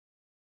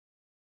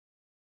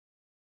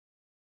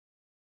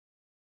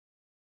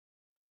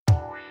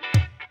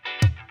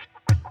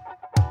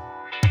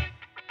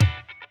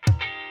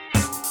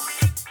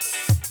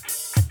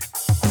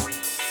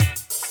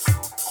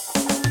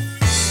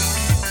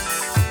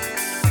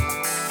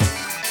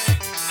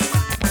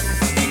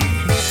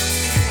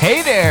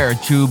Hey there,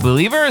 true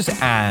believers,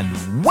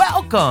 and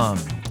welcome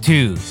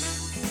to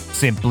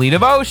Simply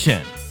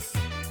Devotion,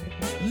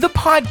 the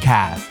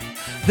podcast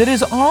that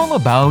is all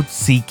about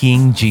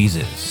seeking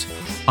Jesus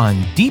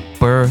on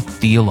deeper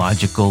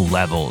theological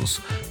levels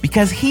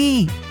because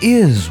he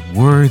is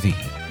worthy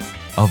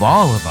of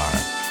all of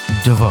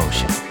our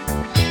devotion.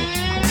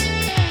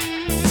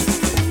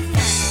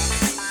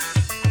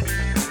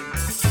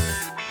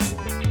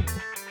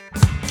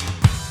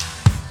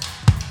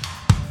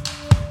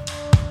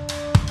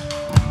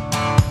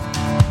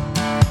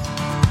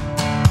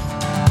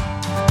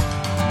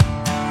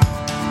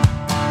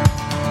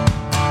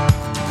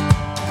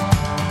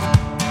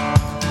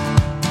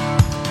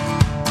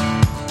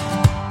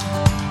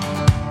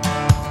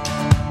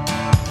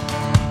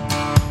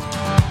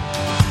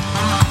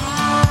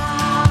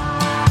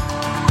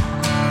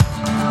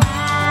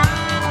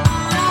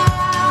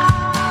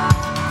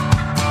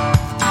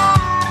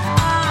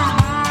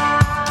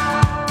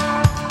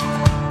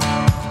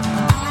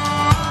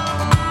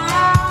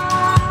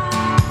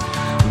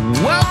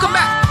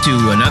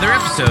 To another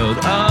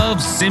episode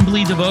of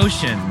Simply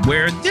Devotion,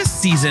 where this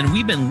season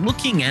we've been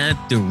looking at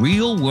the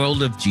real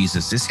world of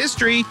Jesus, his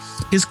history,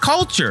 his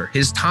culture,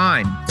 his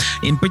time,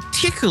 and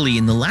particularly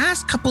in the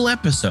last couple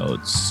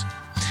episodes,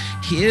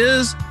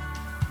 his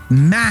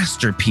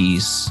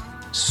masterpiece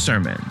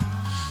sermon,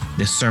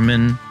 the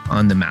Sermon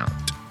on the Mount.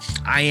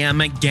 I am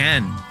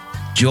again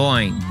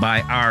joined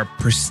by our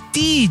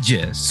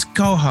prestigious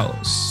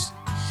co-host,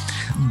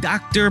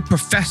 Dr.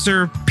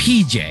 Professor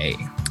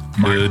PJ.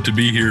 Good to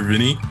be here,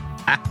 Vinny.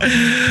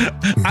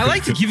 I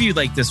like to give you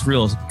like this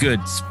real good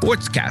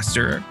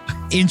sportscaster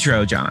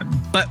intro, John,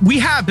 but we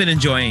have been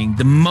enjoying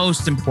the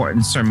most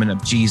important sermon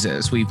of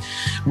Jesus. We're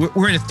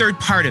in the third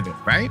part of it,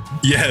 right?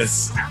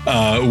 Yes,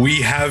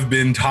 we have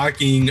been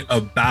talking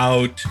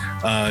about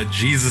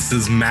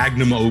Jesus's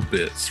magnum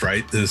opus,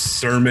 right? This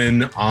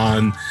Sermon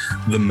on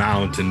the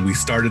Mount, and we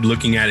started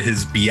looking at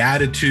his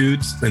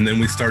Beatitudes, and then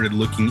we started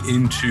looking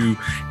into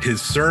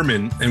his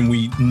sermon, and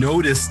we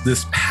noticed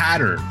this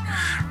pattern,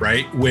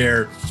 right?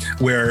 Where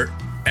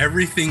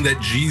everything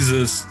that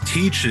Jesus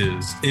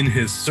teaches in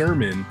his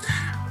sermon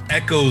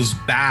echoes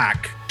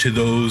back to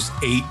those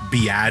 8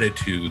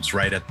 Beatitudes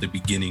right at the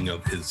beginning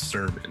of his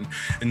sermon.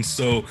 And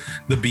so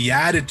the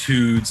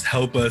Beatitudes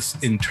help us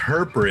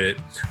interpret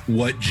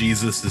what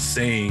Jesus is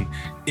saying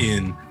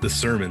in the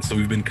sermon. So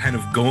we've been kind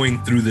of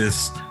going through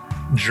this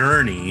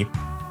journey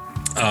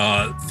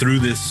through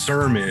this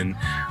sermon,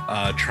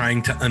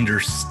 trying to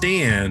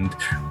understand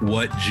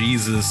what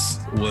Jesus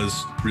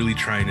was really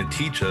trying to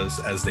teach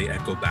us as they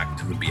echo back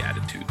to the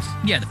Beatitudes.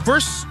 Yeah, the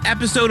first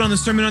episode on the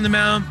Sermon on the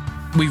Mount,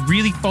 we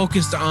really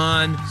focused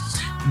on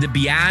the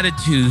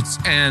Beatitudes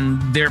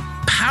and their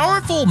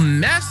powerful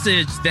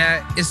message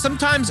that is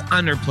sometimes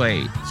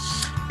underplayed.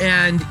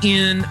 And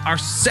in our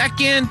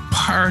second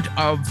part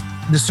of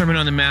the Sermon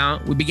on the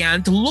Mount, we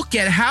began to look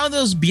at how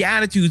those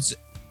Beatitudes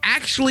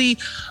actually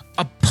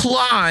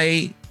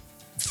apply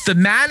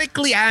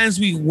thematically as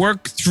we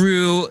work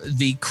through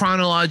the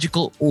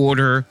chronological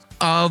order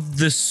of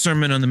the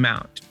Sermon on the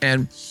Mount.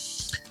 And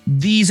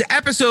these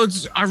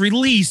episodes are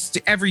released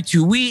every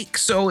 2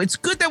 weeks, so it's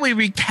good that we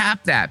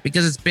recap that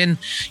because it's been,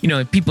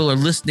 if people are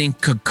listening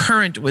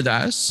concurrent with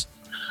us,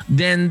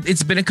 then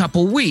it's been a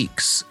couple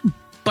weeks.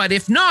 But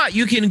if not,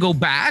 you can go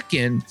back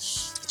and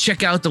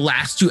check out the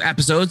last 2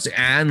 episodes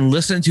and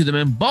listen to them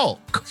in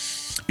bulk.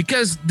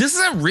 Because this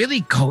is a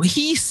really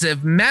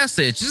cohesive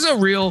message. This is a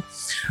real,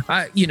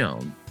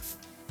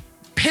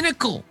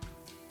 pinnacle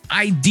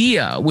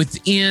idea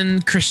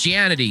within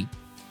Christianity.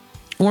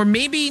 Or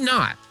maybe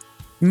not.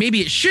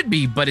 Maybe it should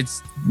be, but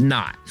it's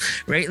not,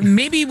 right?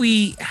 Maybe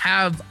we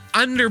have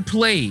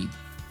underplayed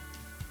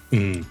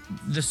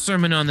the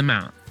Sermon on the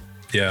Mount.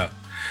 Yeah.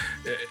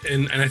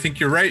 And I think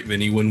you're right,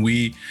 Vinny. When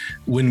we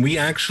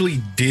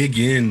actually dig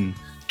in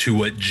to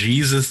what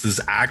Jesus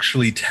is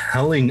actually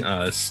telling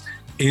us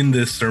in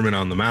this Sermon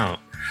on the Mount,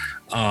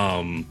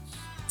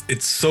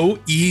 it's so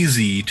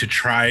easy to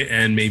try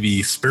and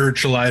maybe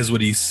spiritualize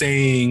what he's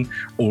saying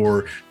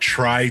or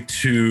try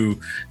to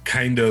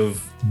kind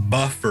of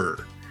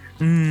buffer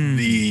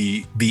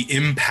the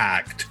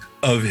impact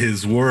of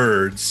his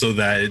words so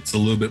that it's a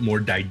little bit more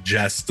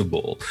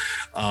digestible.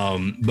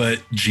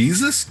 But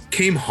Jesus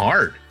came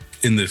hard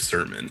in this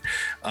sermon,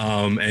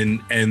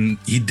 and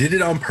he did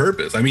it on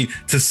purpose. I mean,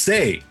 to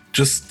say,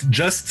 just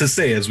to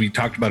say, as we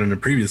talked about in a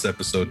previous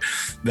episode,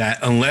 that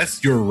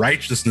unless your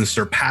righteousness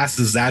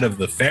surpasses that of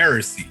the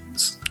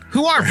Pharisees,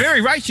 who are very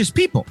righteous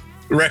people,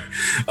 right?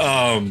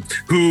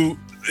 Who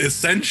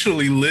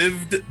essentially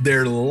lived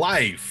their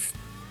life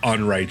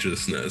on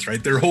righteousness,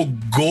 right? Their whole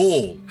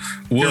goal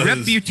was their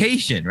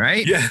reputation,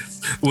 right?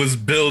 Yes, was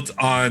built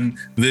on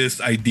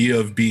this idea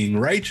of being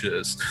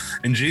righteous.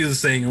 And Jesus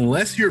saying,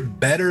 unless you're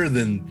better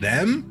than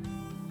them,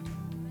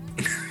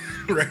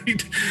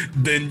 right,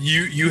 then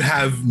you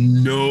have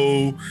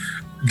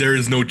there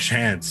is no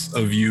chance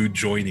of you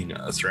joining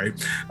us, right?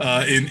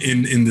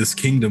 In this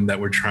kingdom that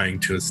we're trying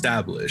to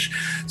establish.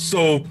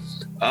 So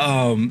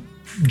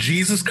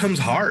Jesus comes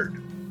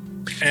hard,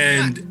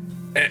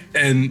 and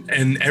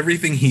And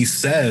everything he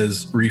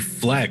says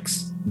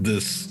reflects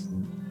this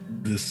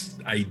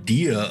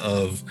idea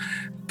of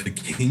the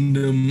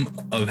kingdom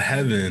of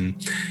heaven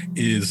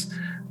is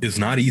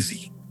not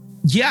easy.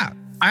 Yeah,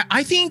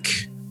 I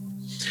think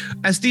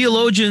as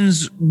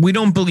theologians, we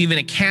don't believe in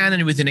a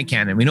canon within a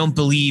canon. We don't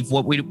believe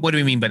what do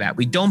we mean by that?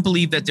 We don't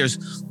believe that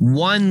there's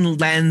one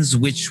lens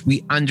which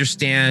we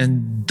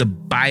understand the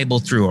Bible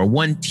through, or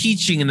one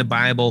teaching in the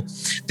Bible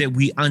that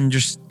we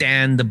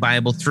understand the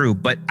Bible through.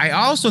 But I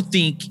also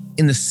think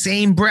in the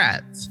same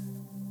breath,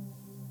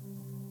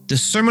 the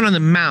Sermon on the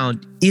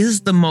Mount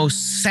is the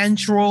most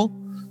central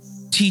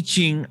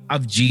teaching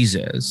of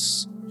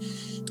Jesus.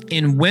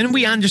 And when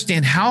we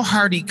understand how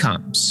hard he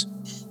comes,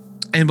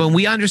 and when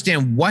we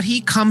understand what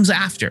he comes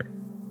after,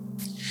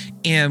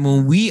 and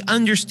when we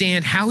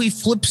understand how he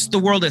flips the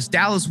world, as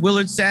Dallas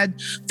Willard said,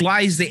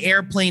 flies the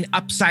airplane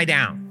upside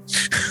down,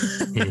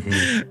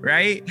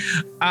 right?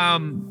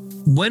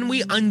 When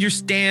we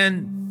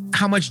understand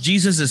how much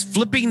Jesus is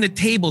flipping the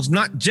tables,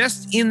 not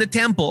just in the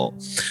temple,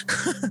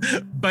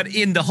 but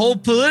in the whole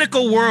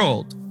political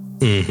world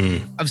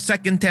of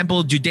Second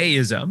Temple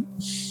Judaism,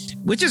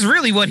 which is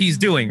really what he's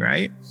doing,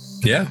 right?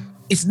 Yeah.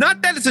 It's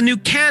not that it's a new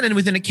canon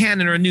within a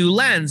canon or a new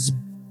lens,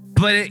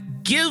 but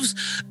it gives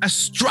a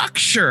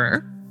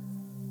structure,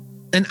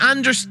 an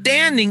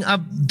understanding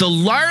of the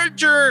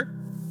larger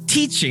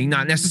teaching,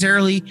 not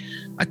necessarily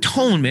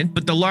atonement,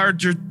 but the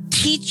larger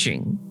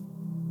teaching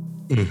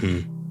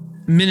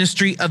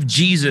ministry of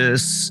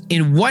Jesus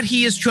in what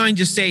he is trying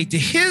to say to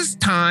his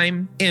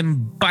time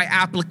and by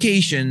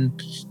application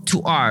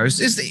to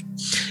ours.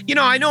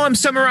 I know I'm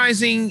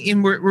summarizing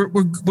and we're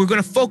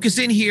going to focus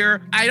in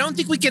here. I don't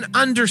think we can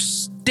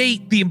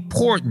understate the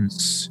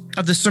importance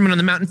of the Sermon on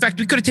the Mount. In fact,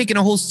 we could have taken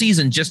a whole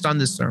season just on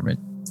this sermon.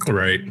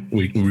 Right.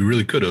 We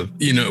really could have.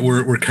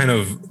 We're kind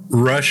of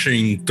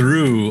rushing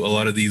through a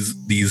lot of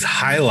these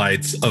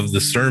highlights of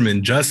the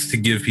sermon just to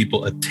give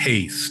people a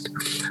taste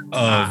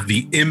of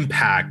the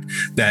impact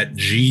that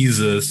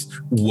Jesus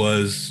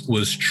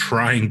was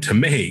trying to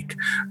make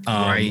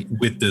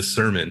with this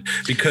sermon,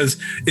 because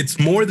it's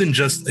more than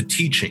just a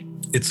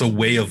teaching. It's a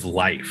way of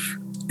life.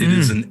 It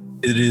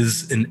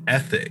is an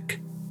ethic.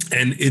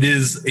 And it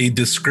is a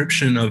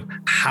description of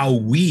how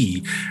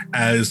we,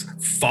 as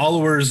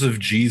followers of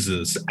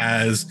Jesus,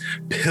 as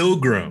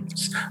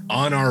pilgrims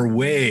on our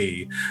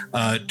way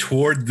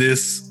toward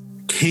this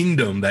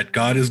kingdom that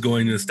God is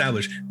going to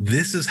establish,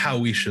 this is how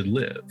we should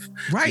live.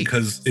 Right.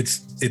 Because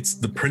it's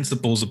the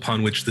principles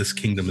upon which this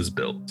kingdom is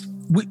built.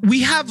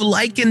 We have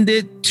likened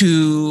it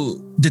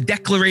to the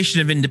Declaration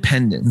of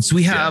Independence.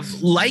 We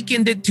have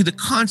likened it to the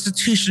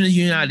Constitution of the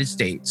United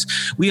States.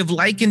 We have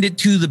likened it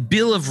to the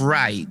Bill of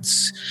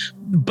Rights.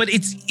 But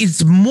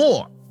it's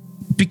more,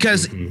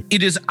 because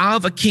it is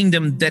of a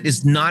kingdom that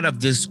is not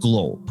of this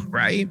globe,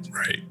 right?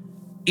 Right.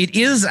 It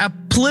is a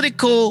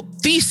political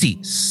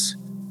thesis,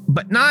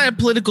 but not a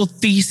political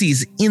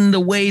thesis in the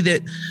way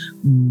that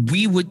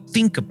we would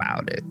think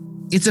about it.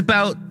 It's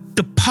about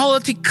the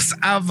politics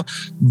of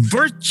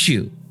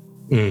virtue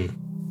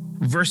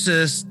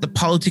versus the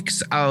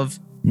politics of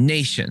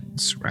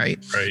nations,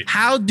 right? Right.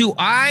 How do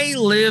I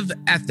live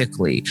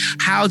ethically?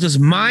 How does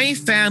my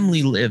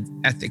family live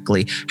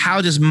ethically?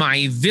 How does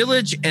my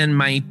village and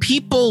my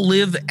people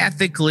live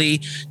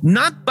ethically?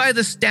 Not by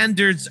the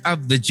standards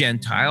of the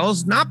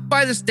Gentiles, not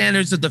by the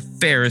standards of the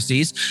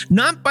Pharisees,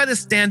 not by the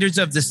standards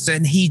of the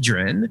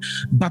Sanhedrin,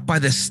 but by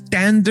the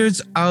standards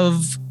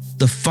of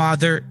the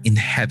Father in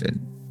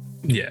heaven.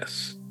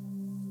 Yes.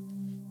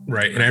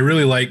 Right. And I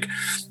really like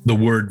the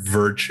word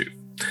virtue.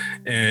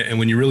 And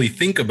when you really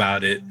think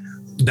about it,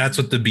 that's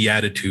what the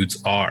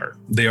Beatitudes are.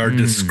 They are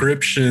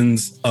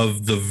descriptions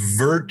of the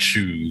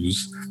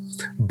virtues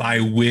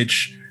by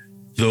which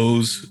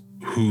those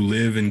who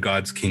live in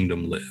God's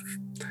kingdom live.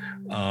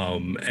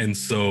 And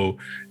so,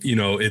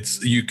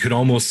 you could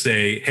almost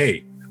say,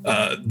 hey,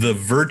 the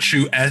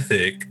virtue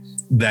ethic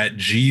that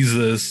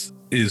Jesus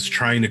is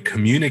trying to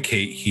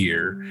communicate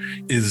here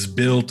is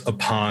built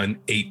upon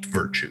 8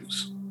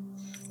 virtues.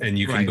 And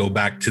you can go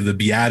back to the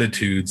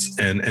Beatitudes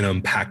and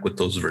unpack what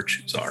those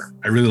virtues are.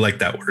 I really like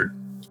that word.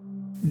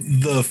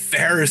 The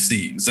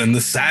Pharisees and the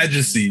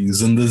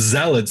Sadducees and the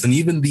Zealots and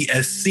even the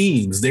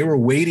Essenes, they were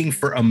waiting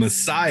for a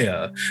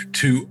Messiah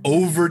to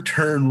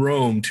overturn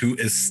Rome, to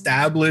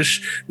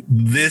establish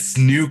this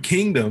new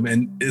kingdom.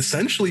 And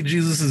essentially,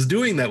 Jesus is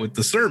doing that with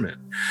the sermon.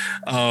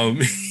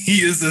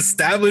 He is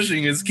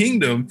establishing his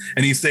kingdom,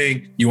 and he's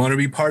saying, you want to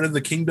be part of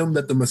the kingdom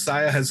that the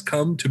Messiah has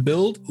come to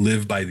build?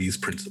 Live by these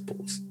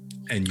principles,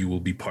 and you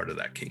will be part of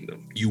that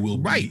kingdom. You will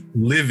be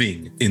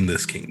living in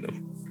this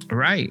kingdom.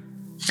 Right.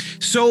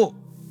 So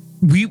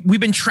we've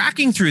been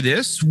tracking through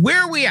this.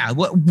 Where are we at?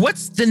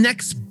 What's the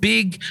next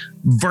big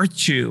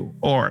virtue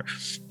or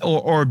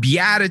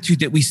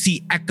beatitude that we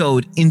see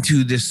echoed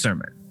into this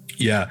sermon?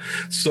 Yeah.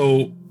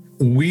 So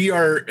we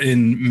are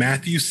in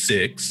Matthew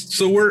 6.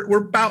 So we're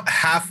about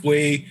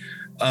halfway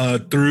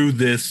through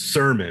this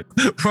sermon.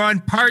 We're on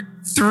part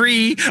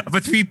 3 of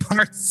a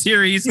 3-part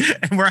series,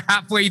 and we're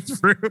halfway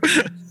through.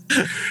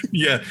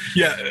 Yeah.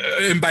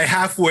 And by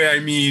halfway, I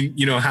mean,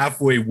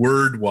 halfway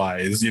word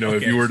wise,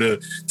 if you were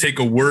to take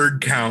a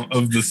word count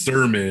of the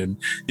sermon,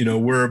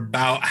 we're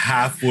about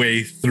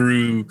halfway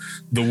through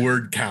the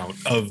word count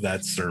of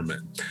that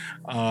sermon.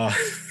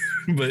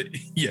 But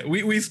yeah,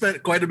 we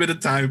spent quite a bit of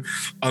time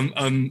on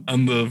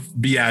the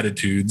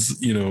Beatitudes,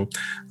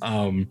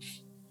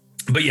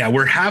 but yeah,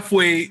 we're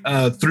halfway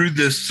through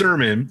this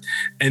sermon,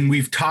 and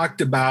we've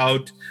talked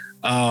about,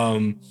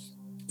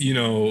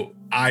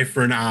 eye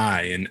for an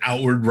eye and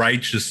outward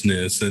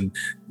righteousness and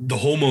the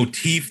whole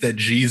motif that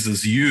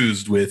Jesus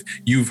used with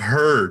 "you've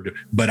heard,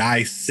 but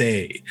I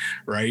say,"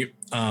 right?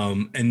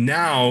 And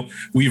now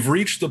we've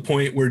reached the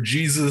point where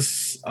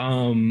Jesus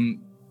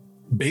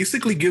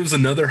basically gives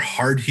another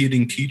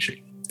hard-hitting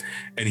teaching,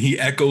 and he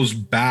echoes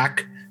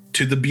back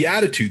to the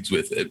Beatitudes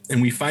with it.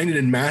 And we find it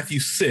in Matthew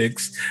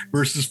 6,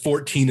 verses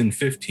 14 and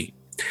 15.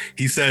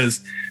 He says,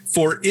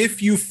 "For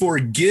if you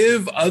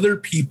forgive other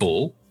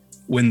people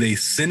when they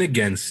sin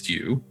against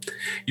you,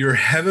 your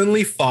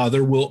heavenly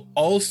Father will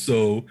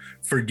also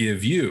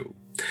forgive you.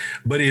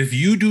 But if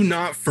you do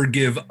not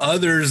forgive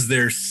others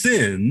their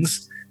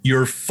sins,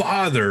 your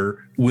Father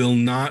will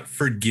not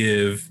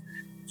forgive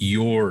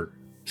your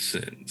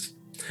sins."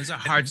 It's a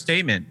hard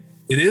statement.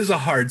 It is a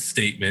hard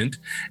statement.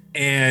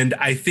 And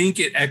I think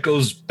it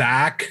echoes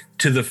back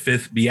to the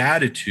fifth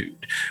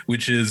beatitude,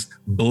 which is,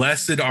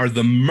 "Blessed are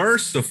the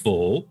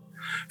merciful,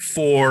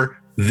 for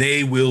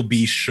they will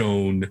be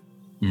shown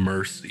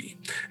mercy."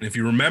 And if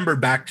you remember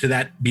back to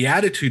that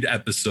beatitude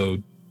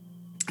episode,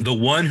 the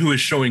one who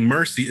is showing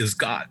mercy is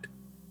God.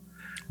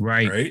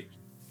 Right?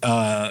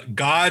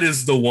 God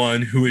is the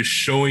one who is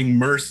showing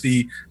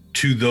mercy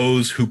to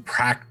those who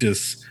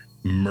practice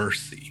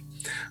mercy.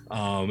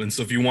 And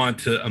so if you want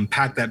to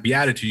unpack that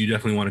beatitude, you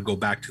definitely want to go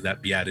back to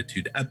that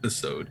beatitude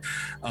episode.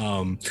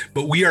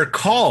 But we are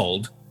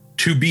called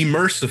to be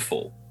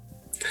merciful.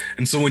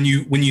 And so when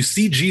you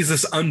see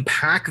Jesus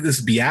unpack this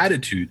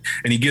beatitude,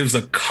 and he gives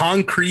a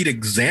concrete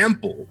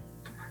example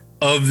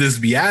of this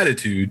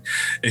beatitude,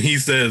 and he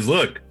says,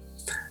 look,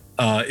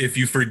 if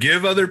you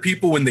forgive other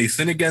people when they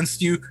sin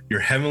against you,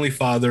 your heavenly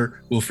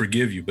Father will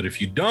forgive you. But if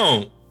you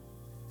don't,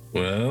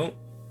 well,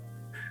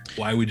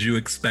 why would you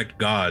expect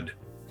God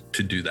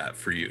to do that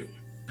for you?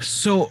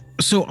 So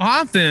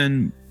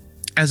often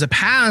as a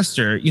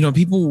pastor,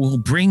 people will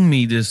bring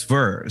me this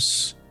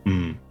verse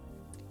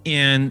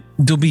and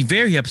they'll be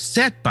very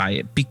upset by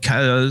it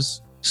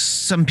because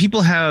some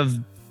people have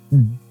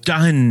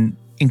done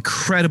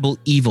incredible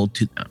evil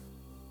to them.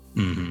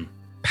 Mm-hmm.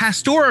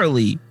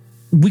 Pastorally,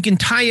 we can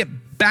tie it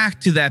back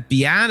to that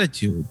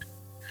beatitude,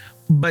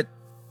 but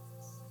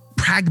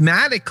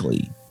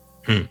pragmatically,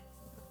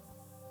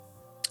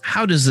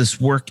 how does this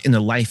work in the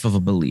life of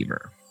a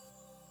believer?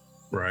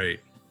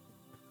 Right.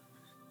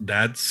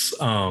 That's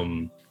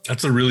a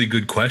really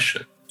good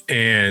question.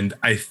 And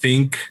I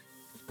think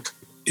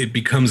it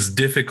becomes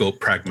difficult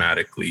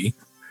pragmatically,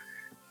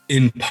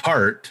 in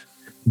part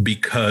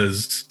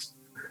because,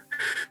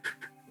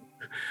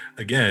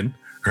 again,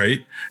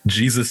 right,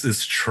 Jesus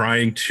is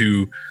trying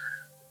to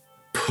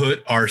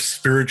put our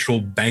spiritual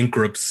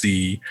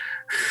bankruptcy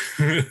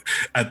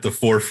at the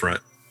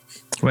forefront.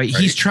 Right.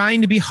 He's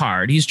trying to be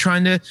hard. He's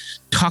trying to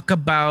talk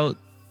about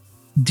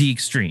the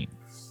extreme.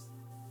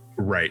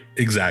 Right,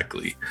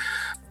 exactly.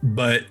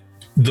 But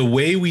the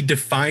way we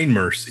define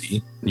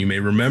mercy, you may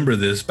remember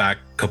this back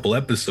a couple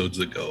episodes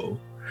ago,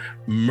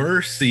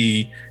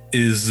 mercy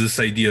is this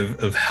idea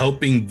of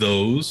helping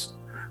those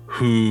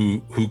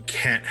who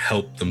can't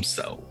help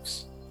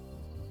themselves.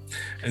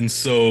 And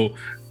so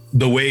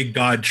the way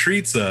God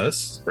treats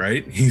us,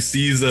 right? He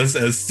sees us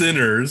as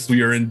sinners.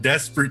 We are in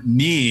desperate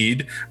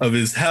need of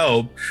his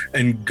help,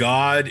 and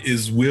God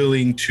is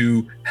willing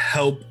to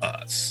help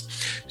us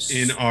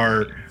in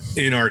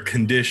our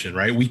condition,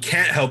 right? We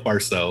can't help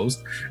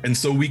ourselves, and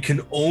so we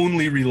can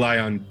only rely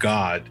on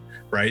God,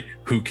 right?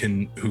 Who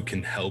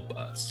can help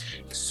us.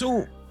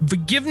 So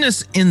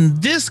forgiveness in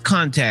this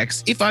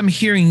context, if I'm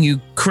hearing you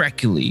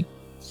correctly,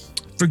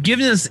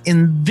 forgiveness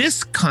in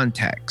this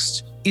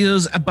context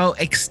is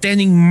about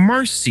extending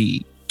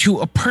mercy to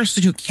a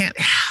person who can't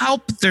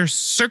help their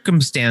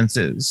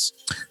circumstances,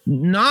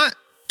 not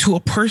to a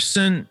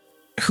person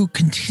who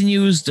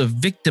continues to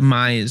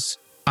victimize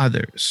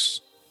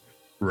others.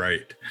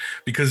 Right.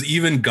 Because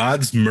even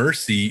God's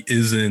mercy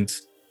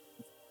isn't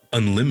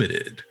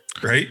unlimited,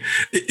 right?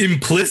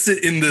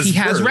 Implicit in this verse, he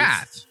has verse,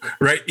 wrath.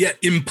 Right? Yeah.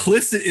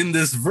 Implicit in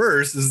this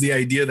verse is the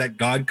idea that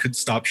God could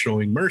stop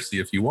showing mercy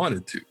if he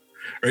wanted to.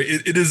 Right?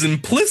 It is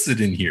implicit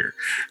in here,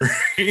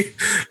 right?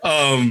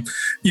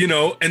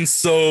 And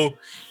so,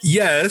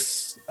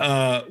 yes,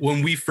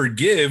 when we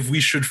forgive, we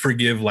should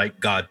forgive like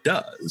God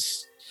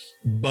does.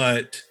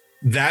 But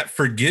that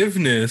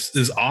forgiveness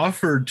is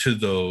offered to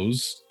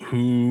those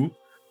who,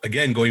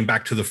 again, going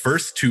back to the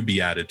first two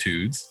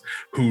Beatitudes,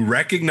 who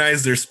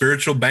recognize their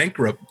spiritual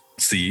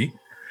bankruptcy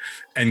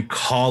and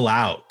call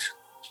out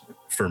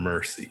for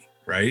mercy.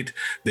 Right?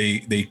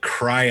 They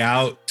cry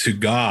out to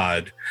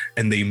God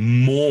and they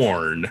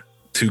mourn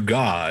to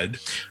God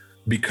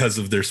because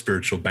of their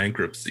spiritual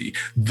bankruptcy.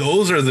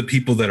 Those are the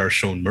people that are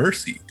shown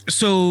mercy.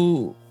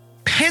 So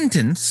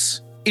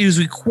repentance is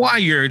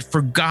required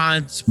for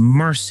God's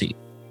mercy,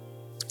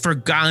 for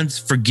God's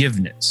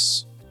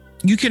forgiveness.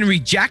 You can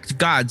reject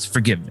God's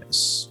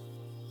forgiveness.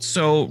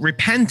 So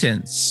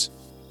repentance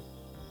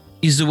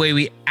is the way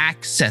we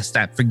access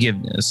that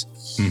forgiveness.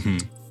 Mm-hmm.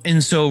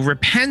 And so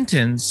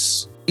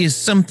repentance is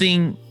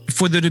something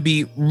for there to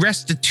be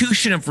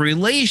restitution of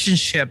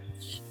relationship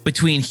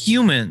between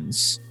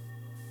humans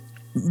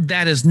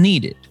that is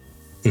needed.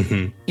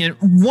 Mm-hmm.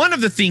 And one of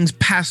the things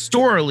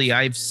pastorally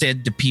I've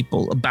said to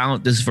people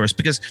about this verse,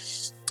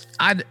 because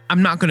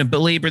I'm not going to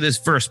belabor this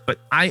verse, but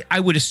I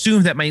would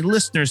assume that my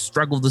listeners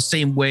struggle the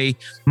same way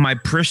my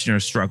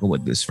parishioners struggle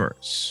with this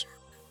verse.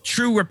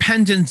 True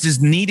repentance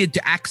is needed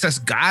to access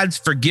God's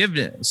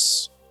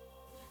forgiveness.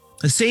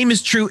 The same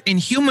is true in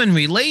human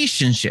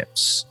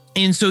relationships.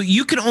 And so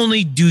you can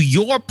only do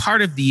your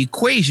part of the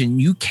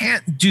equation. You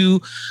can't do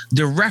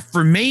the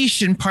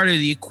reformation part of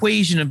the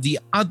equation of the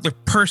other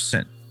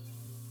person.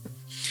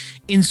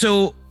 And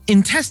so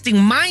in testing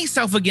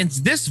myself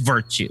against this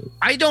virtue,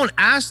 I don't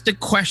ask the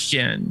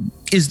question,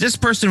 is this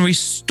person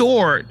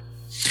restored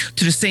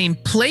to the same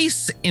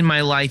place in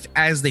my life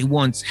as they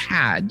once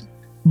had?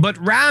 But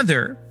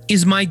rather,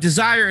 is my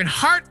desire and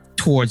heart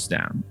towards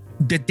them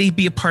that they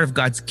be a part of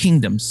God's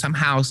kingdom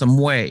somehow, some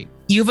way,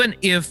 even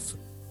if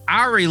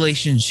our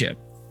relationship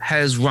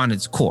has run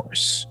its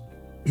course.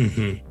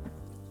 Mm-hmm.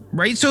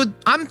 Right? So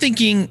I'm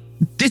thinking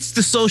it's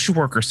the social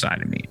worker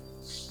side of me.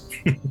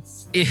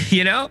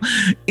 You know,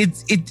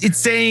 it's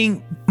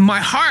saying my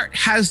heart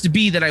has to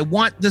be that I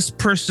want this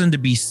person to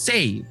be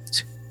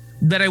saved,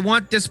 that I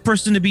want this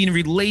person to be in a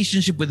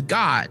relationship with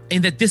God,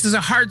 and that this is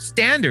a hard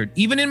standard,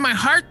 even in my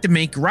heart, to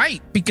make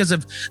right because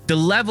of the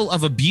level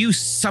of abuse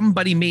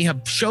somebody may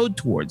have showed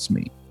towards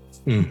me.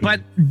 Mm-hmm.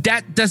 But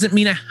that doesn't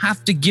mean I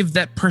have to give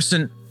that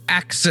person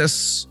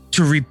access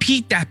to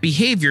repeat that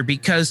behavior,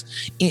 because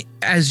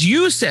as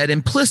you said,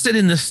 implicit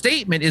in the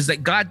statement is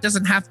that God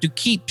doesn't have to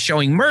keep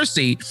showing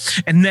mercy,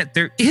 and that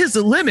there is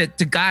a limit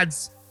to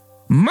God's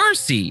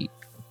mercy.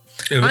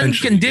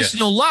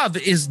 Unconditional love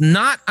is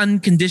not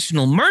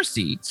unconditional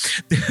mercy.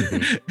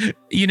 Mm-hmm.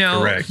 You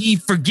know, Correct. He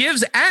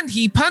forgives and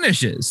he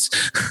punishes.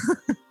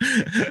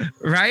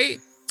 Right?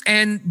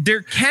 And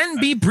there can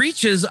be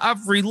breaches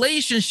of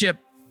relationship.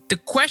 The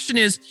question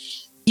is,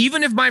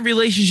 even if my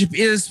relationship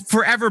is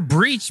forever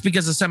breached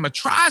because of some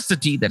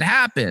atrocity that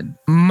happened,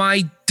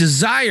 my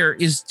desire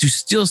is to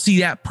still see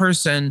that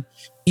person,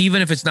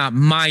 even if it's not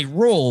my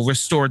role,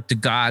 restored to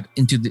God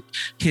into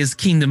his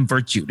kingdom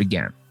virtue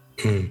again.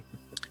 Mm.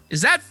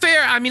 Is that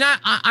fair? I mean,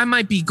 I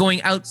might be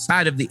going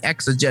outside of the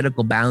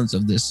exegetical bounds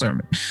of this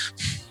sermon.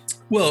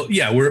 Well,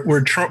 yeah,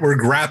 we're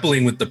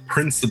grappling with the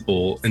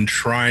principle and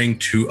trying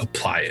to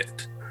apply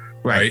it.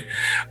 Right?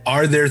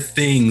 Are there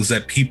things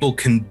that people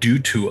can do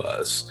to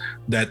us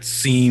that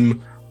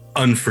seem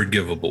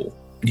unforgivable?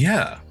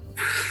 Yeah.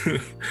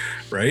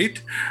 Right?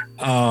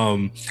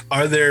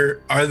 Are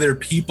there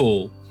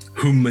people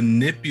who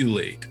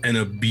manipulate and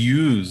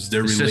abuse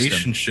their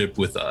relationship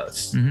with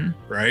us? Mm-hmm.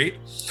 Right?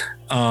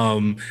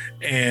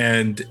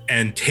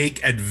 And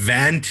take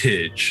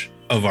advantage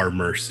of our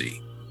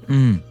mercy.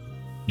 Mm.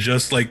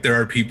 Just like there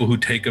are people who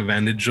take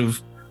advantage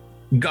of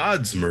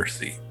God's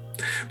mercy.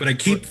 But I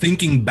keep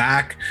thinking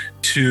back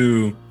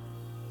to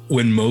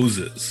when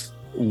Moses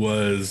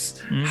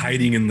was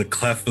hiding in the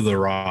cleft of the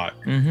rock,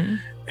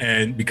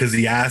 and because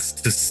he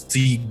asked to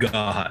see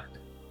God,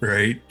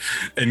 right?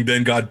 And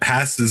then God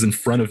passes in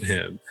front of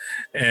him,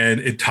 and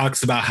it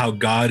talks about how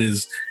God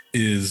is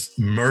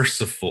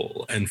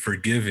merciful and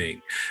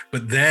forgiving.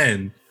 But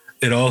then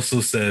it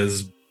also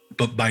says,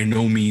 but by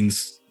no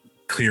means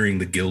clearing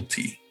the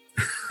guilty.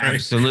 Right?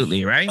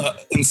 Absolutely, right?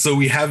 And so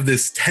we have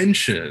this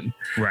tension,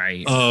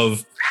 right,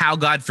 of how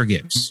God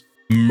forgives,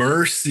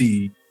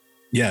 mercy,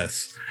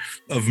 yes,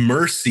 of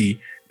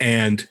mercy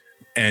and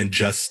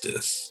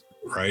justice,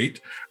 right?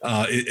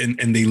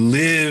 And they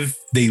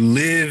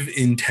live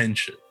in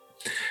tension.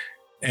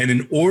 And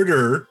in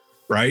order,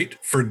 right,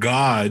 for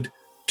God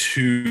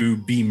to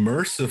be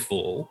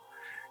merciful,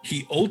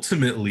 he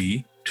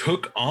ultimately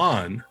took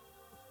on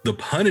the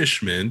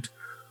punishment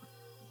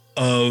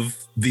of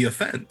the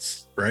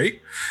offense, right?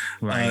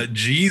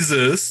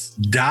 Jesus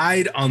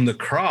died on the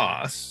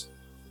cross,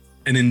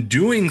 and in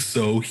doing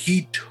so,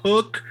 he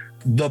took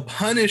the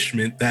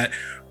punishment that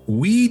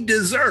we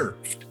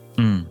deserved,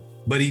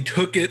 but he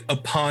took it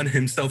upon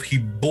himself. He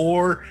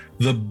bore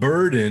the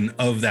burden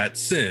of that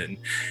sin,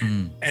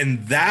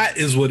 and that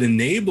is what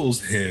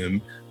enables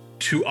him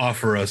to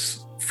offer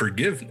us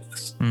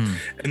forgiveness.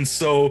 And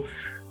so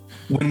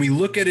when we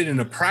look at it in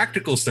a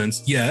practical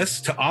sense,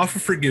 yes, to offer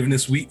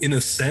forgiveness, we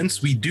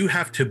do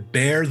have to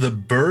bear the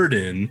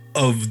burden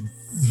of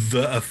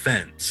the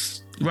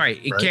offense. Right.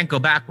 It can't go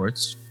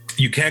backwards.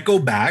 You can't go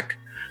back,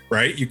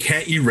 right? You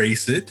can't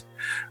erase it.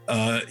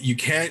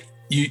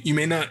 You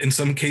may not, in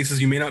some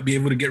cases, you may not be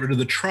able to get rid of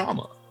the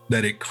trauma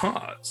that it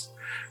caused,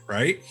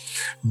 right?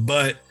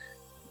 But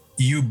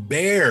you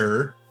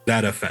bear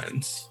that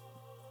offense,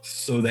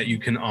 so that you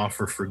can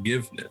offer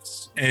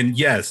forgiveness. And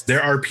yes,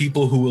 there are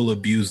people who will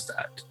abuse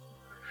that.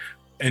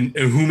 And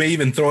who may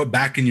even throw it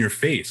back in your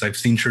face. I've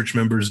seen church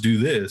members do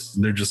this.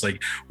 And they're just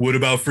like, what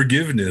about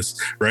forgiveness,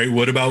 right?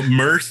 What about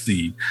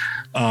mercy?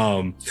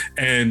 My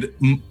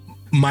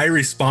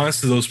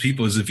response to those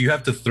people is, if you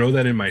have to throw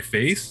that in my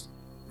face,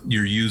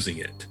 you're using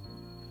it.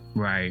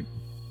 Right.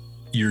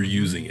 You're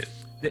using it.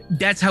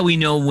 That's how we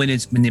know when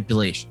it's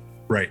manipulation.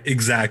 Right,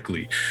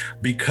 exactly.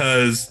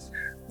 Because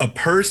a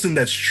person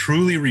that's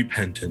truly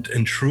repentant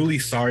and truly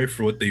sorry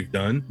for what they've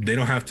done, they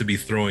don't have to be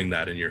throwing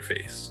that in your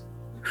face.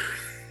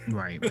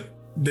 Right.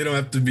 They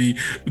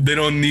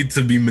don't need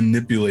to be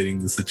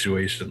manipulating the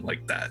situation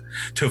like that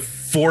to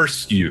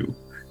force you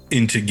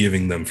into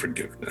giving them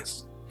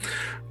forgiveness.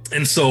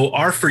 And so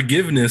our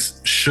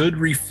forgiveness should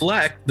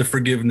reflect the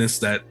forgiveness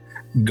that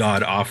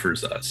God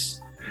offers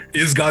us.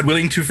 Is God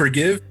willing to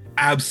forgive?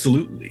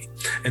 Absolutely.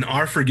 And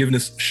our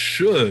forgiveness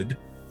should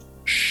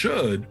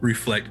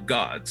reflect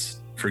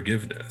God's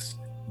forgiveness.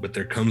 But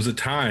there comes a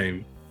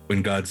time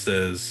when God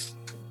says,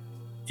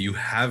 you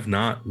have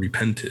not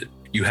repented.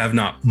 You have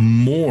not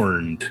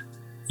mourned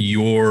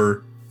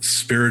your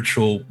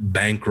spiritual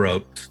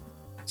bankrupt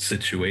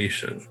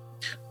situation.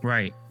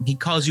 Right. He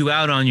calls you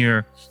out on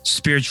your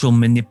spiritual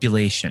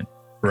manipulation.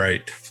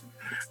 Right.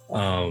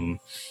 And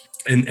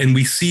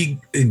we see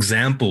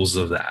examples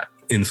of that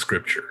in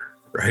scripture,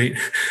 right?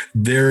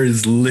 There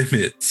is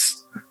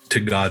limits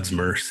to God's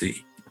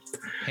mercy.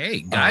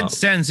 Hey, God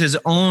sends his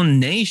own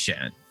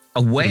nation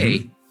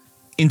away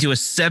into a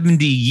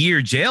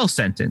 70-year jail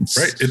sentence.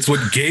 Right. It's what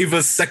gave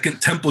us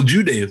Second Temple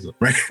Judaism,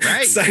 right?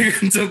 Right.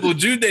 Second Temple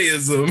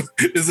Judaism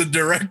is a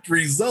direct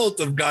result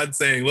of God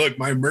saying, look,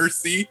 my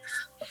mercy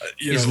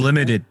is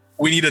limited.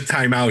 We need a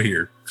timeout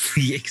here.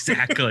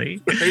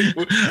 Exactly. Right?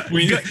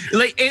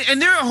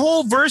 And there are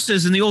whole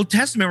verses in the Old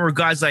Testament where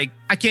God's like,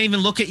 I can't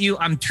even look at you.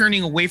 I'm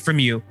turning away from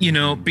you,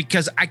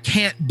 because I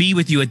can't be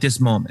with you at this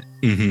moment.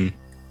 Mm-hmm.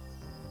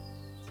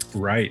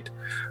 Right.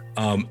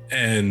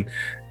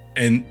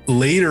 And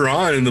later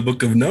on in the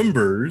book of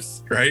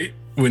Numbers, right,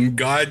 when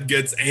God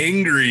gets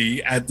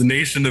angry at the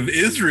nation of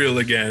Israel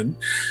again,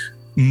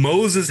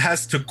 Moses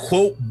has to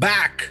quote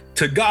back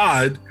to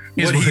God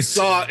what he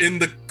saw in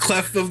the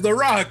cleft of the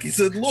rock. He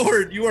said,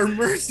 Lord, you are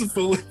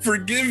merciful and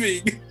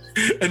forgiving.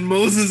 And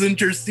Moses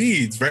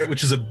intercedes, right,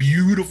 which is a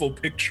beautiful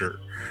picture,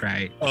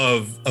 right,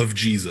 of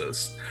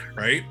Jesus,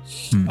 right?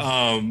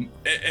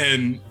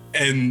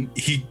 And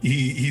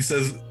he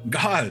says,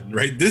 God,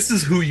 right, this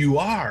is who you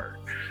are.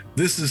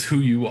 This is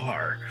who you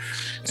are.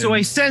 So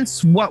I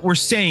sense what we're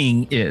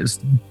saying is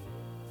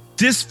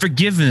this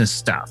forgiveness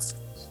stuff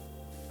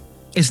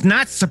is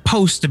not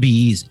supposed to be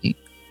easy.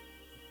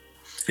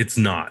 It's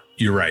not.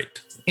 You're right.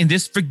 And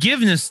this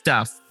forgiveness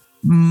stuff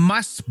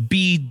must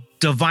be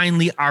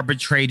divinely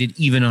arbitrated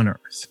even on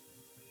earth.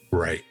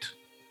 Right.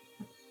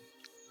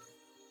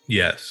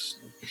 Yes.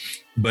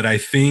 But I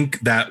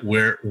think that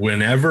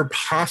whenever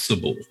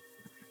possible,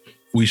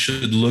 we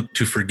should look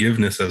to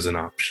forgiveness as an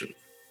option.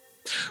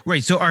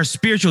 Right. So our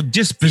spiritual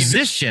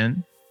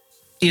disposition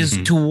is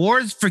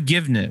towards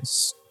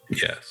forgiveness.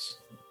 Yes.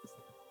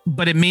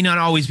 But it may not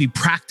always be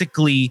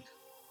practically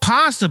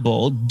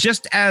possible,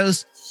 just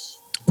as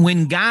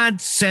when God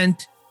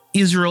sent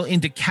Israel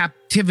into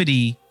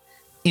captivity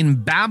in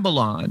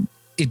Babylon,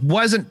 it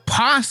wasn't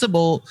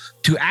possible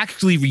to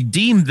actually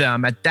redeem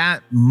them at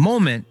that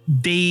moment.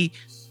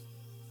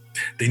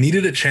 They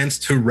needed a chance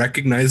to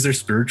recognize their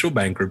spiritual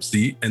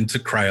bankruptcy and to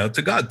cry out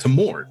to God, to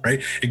mourn,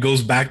 right? It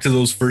goes back to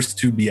those first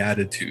two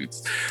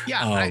Beatitudes.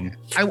 Yeah,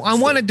 I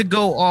wanted to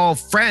go all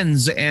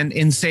Friends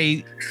and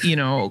say,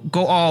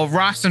 go all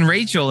Ross and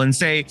Rachel and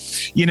say,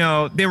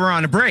 they were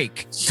on a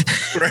break.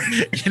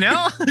 Right.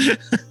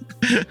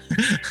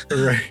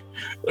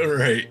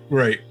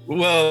 Right.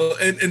 Well,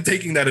 and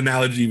taking that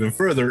analogy even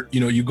further,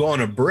 you go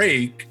on a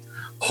break,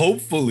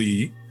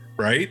 hopefully,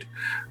 right,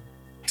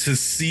 to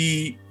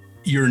see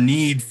your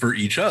need for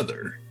each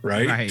other,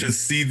 right? To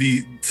see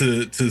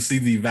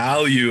the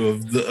value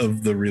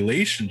of the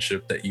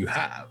relationship that you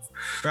have.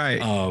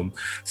 Right.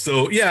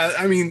 So yeah,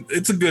 I mean,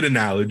 it's a good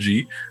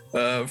analogy,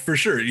 for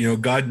sure.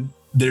 God,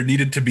 there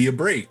needed to be a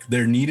break.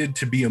 There needed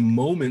to be a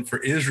moment for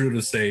Israel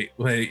to say,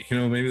 hey,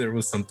 maybe there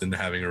was something to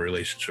having a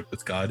relationship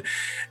with God.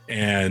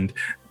 And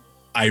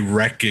I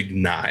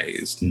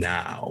recognize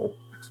now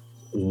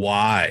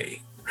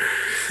why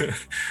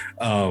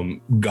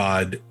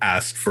God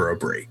asked for a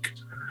break.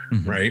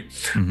 Right.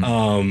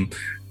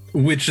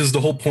 Which is the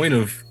whole point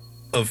of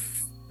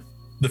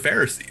the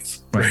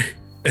Pharisees, right?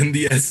 And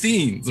the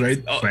Essenes,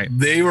 right?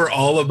 They were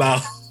all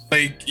about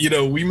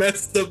we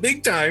messed up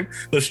big time.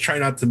 Let's try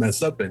not to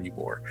mess up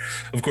anymore.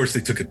 Of course, they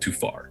took it too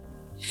far.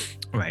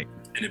 Right.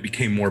 And it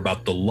became more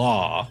about the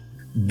law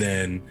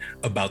than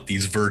about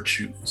these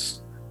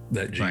virtues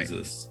that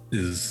Jesus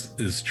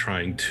is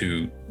trying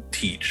to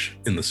teach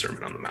in the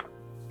Sermon on the Mount.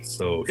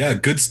 So yeah,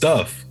 good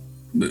stuff.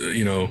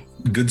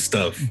 Good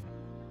stuff.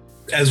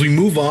 As we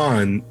move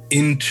on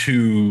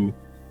into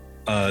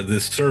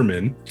this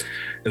sermon,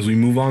 as we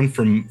move on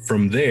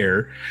from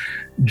there,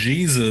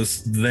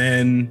 Jesus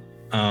then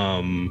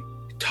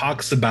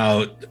talks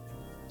about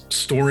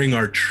storing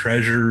our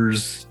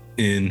treasures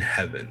in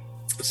heaven.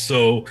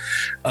 So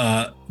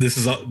this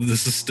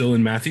is still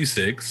in Matthew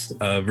 6,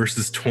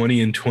 verses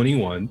 20 and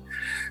 21.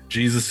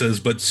 Jesus says,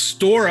 "But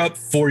store up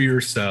for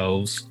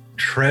yourselves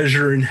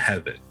treasure in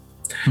heaven,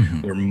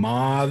 where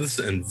moths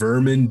and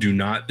vermin do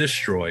not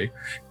destroy,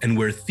 and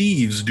where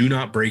thieves do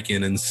not break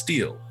in and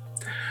steal.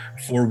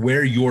 For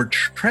where your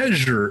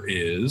treasure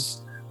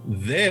is,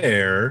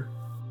 there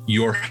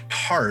your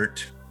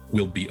heart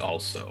will be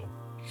also."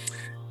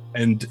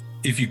 And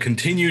if you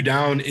continue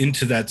down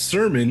into that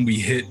sermon, we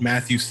hit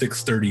Matthew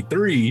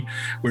 6:33,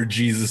 where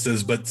Jesus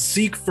says, "But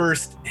seek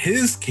first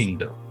his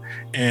kingdom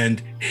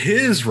and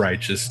his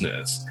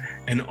righteousness,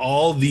 and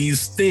all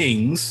these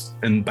things,"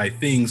 and by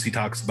things he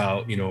talks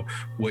about,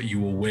 what you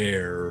will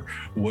wear,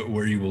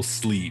 where you will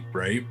sleep,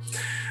 right?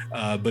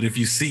 But if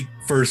you seek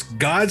first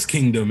God's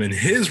kingdom and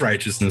his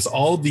righteousness,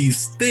 all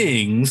these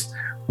things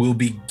will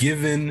be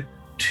given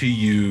to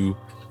you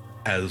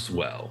as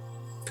well.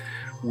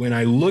 When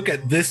I look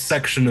at this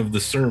section of the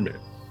sermon,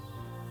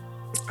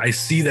 I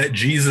see that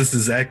Jesus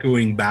is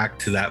echoing back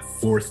to that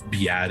fourth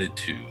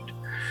beatitude,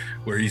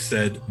 where he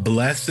said,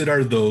 "Blessed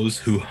are those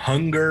who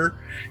hunger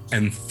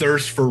and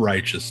thirst for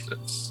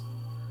righteousness,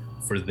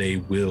 for they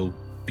will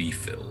be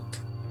filled."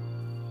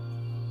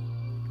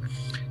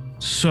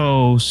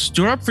 So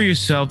store up for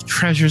yourself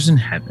treasures in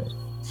heaven,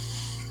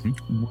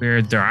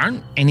 where there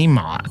aren't any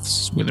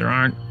moths, where there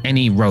aren't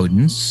any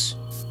rodents,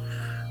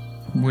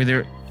 where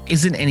there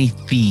isn't any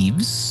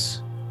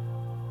thieves.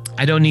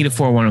 I don't need a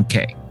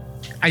 401k.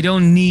 I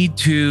don't need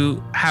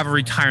to have a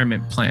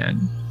retirement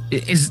plan.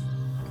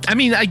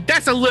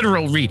 That's a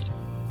literal reading.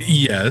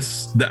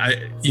 Yes,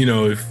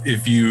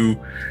 if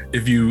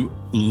you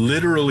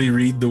literally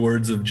read the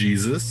words of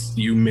Jesus,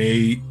 you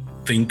may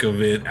think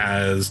of it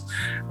as,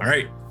 all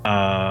right,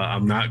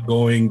 I'm not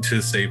going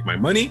to save my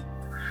money.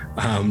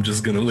 I'm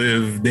just going to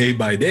live day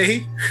by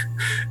day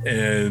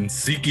and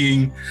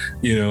seeking,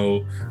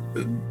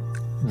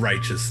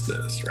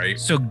 righteousness, right?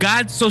 So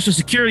God's Social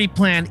Security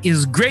plan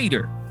is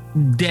greater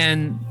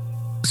than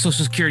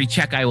Social Security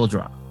check I will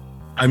draw.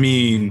 I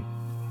mean,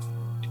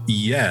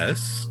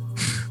 yes,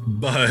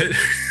 but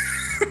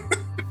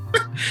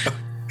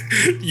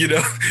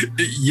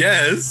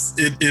yes,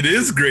 it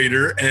is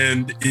greater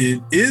and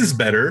it is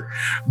better,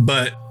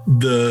 but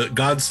the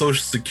God's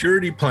Social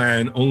Security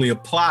plan only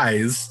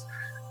applies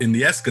in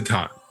the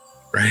eschaton,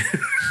 right?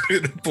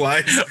 It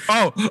applies.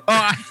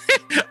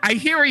 I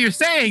hear what you're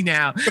saying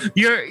now.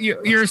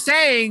 You're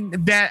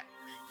saying that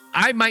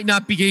I might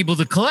not be able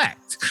to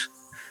collect.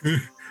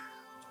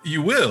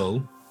 You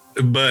will,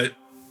 but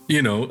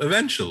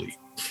eventually.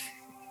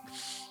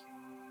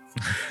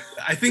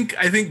 I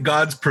think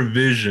God's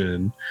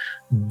provision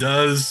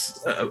does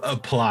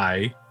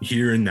apply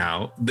here and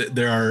now.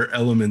 There are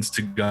elements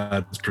to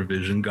God's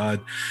provision.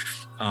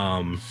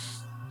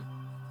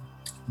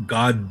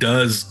 God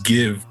does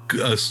give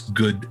us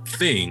good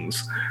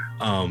things,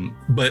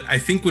 but I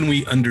think when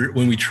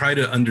we try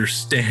to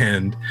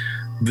understand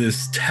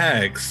this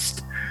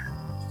text,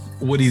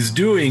 what he's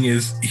doing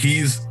is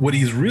he's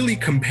really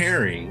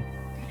comparing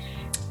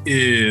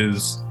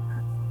is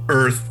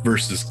earth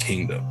versus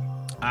kingdom.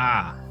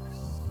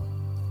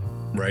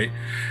 Right?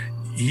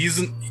 He's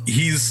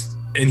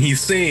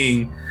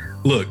saying,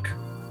 look,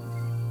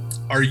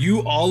 are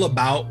you all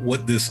about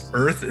what this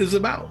earth is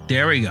about?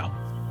 There we go.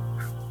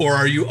 Or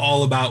are you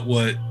all about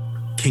what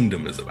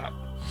kingdom is about?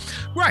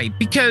 Right,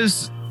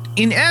 because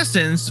in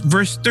essence,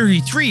 verse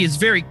 33 is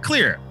very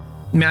clear.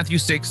 Matthew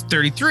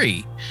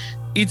 6:33.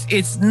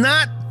 It's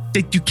not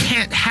that you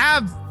can't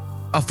have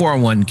a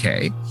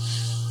 401k.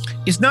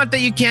 It's not that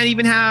you can't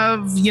even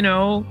have,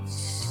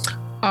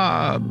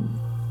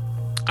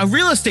 a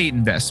real estate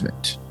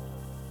investment,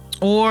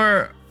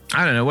 or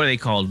I don't know, what are they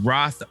called?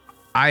 Roth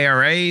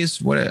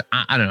IRAs?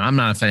 I don't know. I'm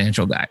not a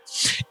financial guy.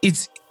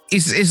 It's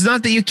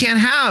not that you can't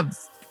have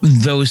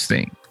those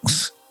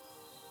things.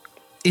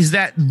 Is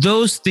that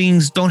those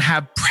things don't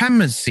have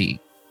primacy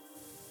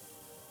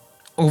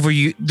over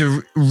you,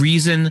 the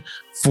reason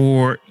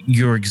for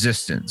your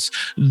existence.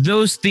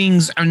 Those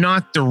things are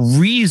not the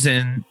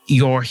reason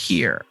you're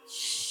here.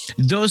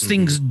 Those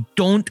things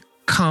don't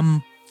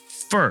come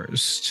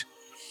first.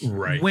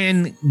 Right.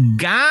 When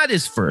God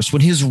is first,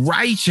 when his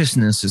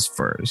righteousness is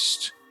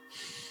first,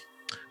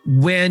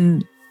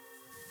 when,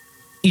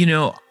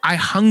 I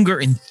hunger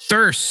and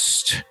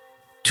thirst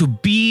to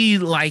be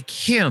like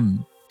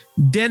him,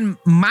 then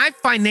my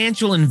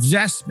financial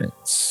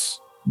investments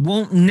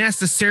won't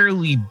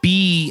necessarily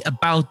be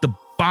about the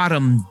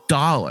bottom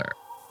dollar.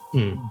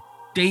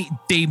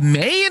 They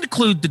may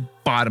include the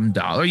bottom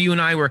dollar. You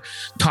and I were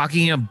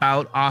talking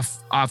about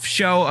off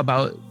show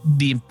about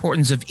the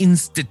importance of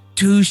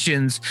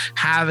institutions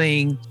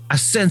having a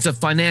sense of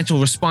financial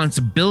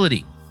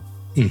responsibility.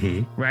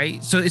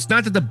 Right? So it's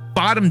not that the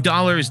bottom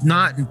dollar is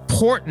not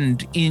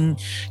important in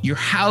your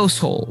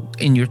household,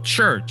 in your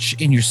church,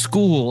 in your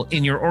school,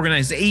 in your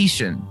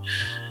organization,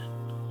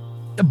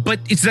 but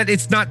it's that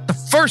it's not the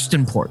first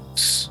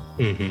importance.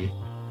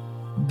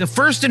 the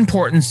first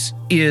importance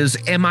is,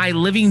 am I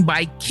living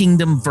by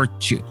kingdom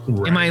virtue?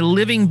 Right. Am I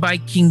living by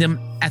kingdom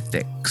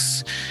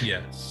ethics?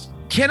 Yes.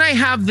 Can I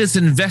have this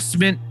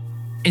investment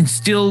and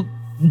still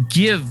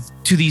give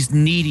to these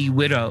needy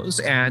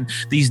widows and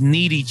these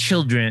needy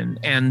children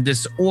and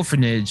this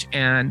orphanage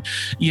and,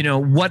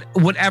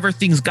 whatever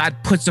things God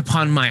puts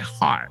upon my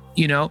heart,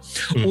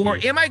 Or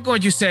am I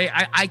going to say,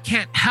 I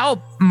can't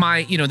help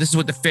my, this is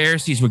what the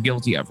Pharisees were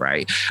guilty of,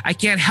 right? I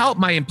can't help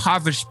my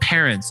impoverished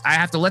parents. I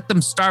have to let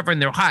them starve in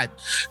their hut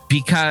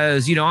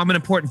because, I'm an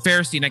important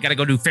Pharisee and I got to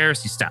go do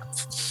Pharisee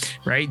stuff,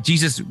 right?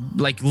 Jesus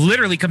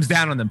literally comes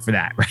down on them for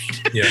that,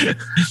 right? Yeah.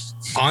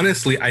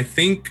 Honestly, I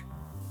think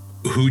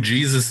who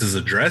Jesus is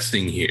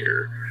addressing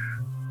here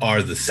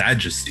are the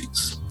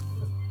Sadducees.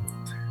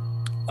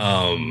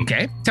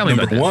 Okay, tell me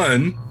about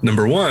that.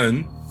 Number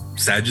one,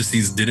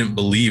 Sadducees didn't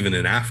believe in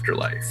an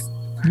afterlife.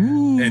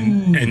 Ooh.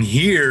 And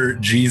here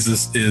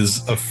Jesus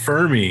is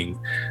affirming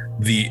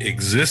the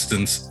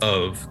existence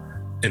of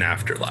an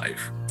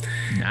afterlife.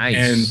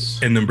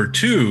 Nice. And number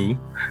two,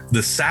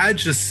 the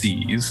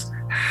Sadducees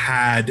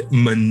had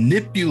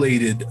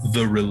manipulated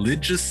the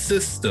religious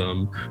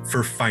system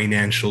for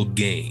financial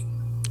gain.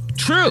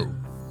 True.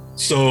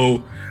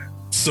 So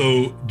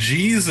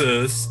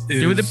Jesus is...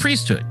 They were the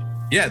priesthood.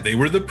 Yeah, they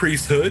were the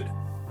priesthood,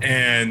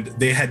 and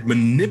they had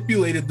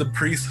manipulated the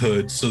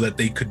priesthood so that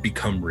they could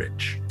become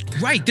rich.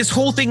 Right. This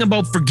whole thing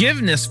about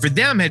forgiveness for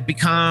them had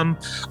become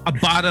a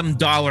bottom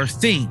dollar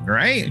thing,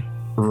 right?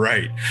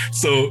 Right.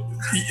 So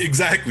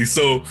exactly.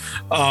 So,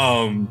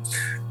 when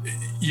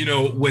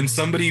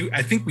somebody,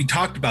 I think we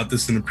talked about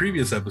this in a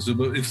previous episode,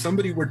 but if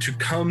somebody were to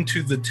come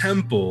to the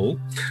temple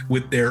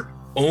with their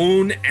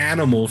own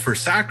animal for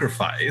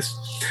sacrifice,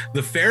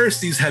 the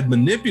Pharisees had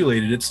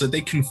manipulated it so that they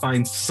can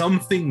find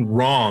something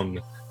wrong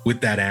with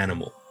that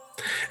animal.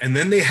 And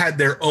then they had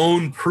their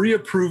own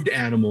pre-approved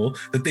animal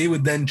that they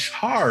would then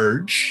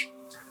charge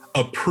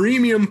a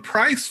premium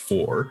price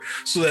for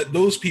so that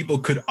those people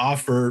could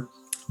offer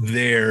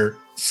their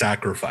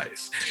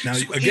sacrifice. Now,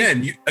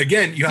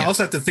 you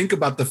also have to think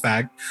about the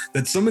fact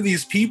that some of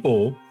these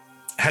people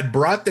had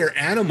brought their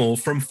animal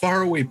from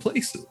faraway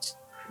places.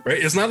 Right?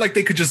 It's not like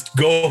they could just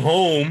go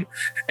home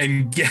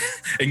and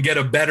get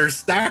a better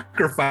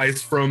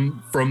sacrifice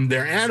from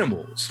their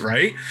animals,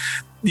 right?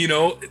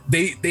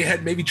 They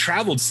had maybe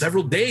traveled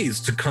several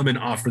days to come and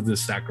offer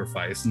this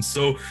sacrifice.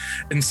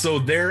 And so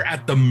they're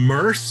at the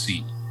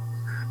mercy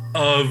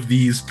of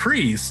these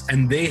priests,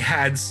 and they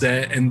had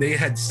set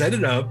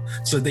it up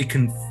so they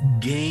can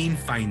gain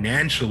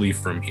financially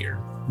from here.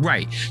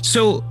 Right.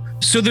 So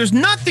there's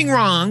nothing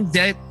wrong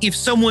that if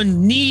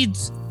someone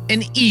needs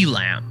an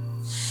elam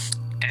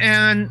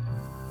and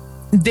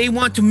they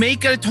want to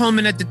make an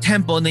atonement at the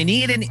temple and they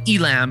need an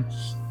elam,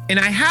 and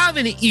I have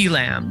an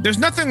elam, there's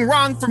nothing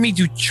wrong for me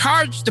to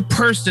charge the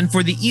person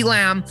for the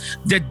elam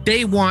that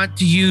they want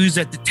to use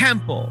at the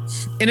temple.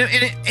 And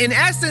in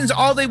essence,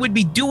 all they would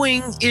be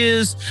doing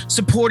is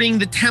supporting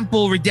the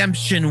temple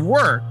redemption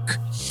work.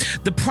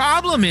 The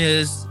problem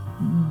is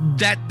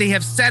that they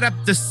have set up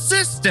the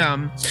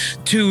system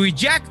to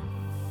reject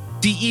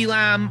the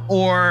elam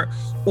or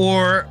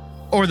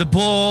the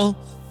bull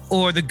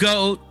or the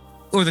goat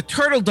or the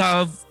turtle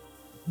dove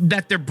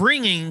that they're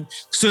bringing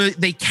so that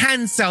they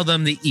can sell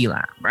them the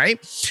elam, right?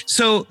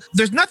 So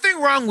there's nothing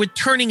wrong with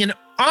turning an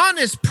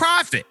honest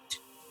profit.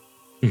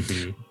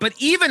 Mm-hmm. But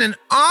even an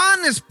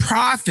honest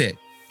profit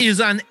is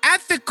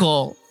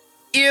unethical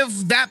if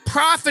that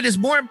profit is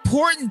more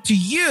important to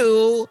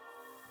you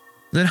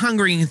than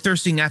hungering and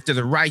thirsting after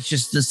the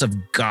righteousness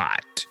of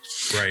God.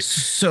 Right.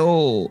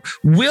 So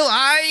will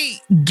I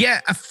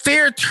get a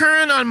fair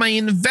turn on my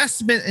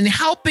investment in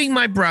helping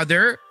my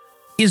brother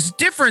is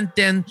different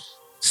than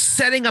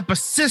setting up a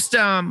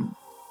system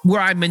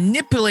where I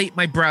manipulate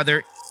my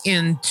brother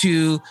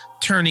into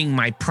turning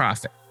my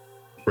profit.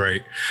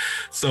 Right.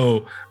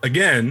 So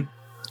again,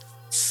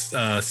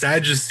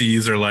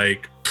 Sadducees are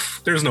like,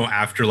 there's no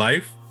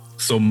afterlife.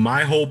 So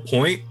my whole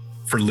point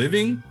for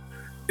living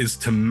is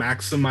to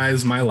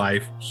maximize my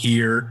life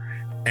here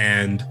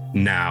and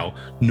now,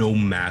 no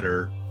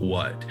matter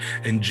what.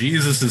 And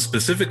Jesus is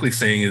specifically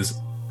saying is,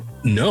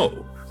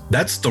 no,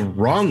 that's the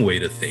wrong way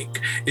to think.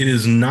 It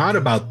is not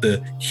about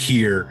the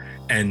here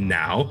and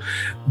now.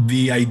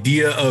 The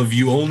idea of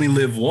you only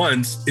live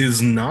once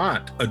is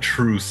not a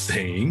true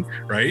saying,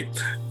 right?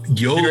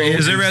 YOLO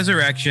is a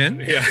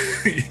resurrection. Yeah.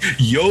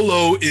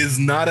 YOLO is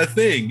not a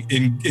thing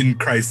in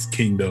Christ's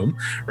kingdom,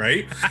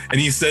 right? And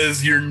he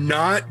says you're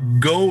not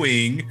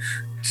going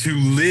to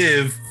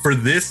live for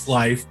this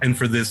life and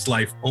for this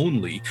life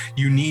only.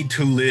 You need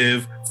to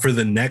live for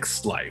the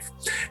next life.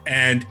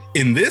 And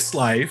in this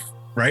life,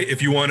 right,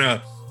 if you want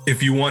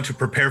to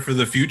prepare for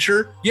the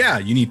future, yeah,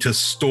 you need to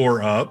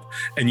store up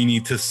and you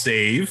need to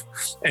save,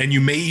 and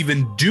you may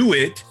even do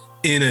it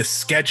in a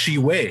sketchy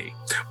way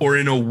or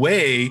in a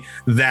way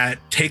that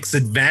takes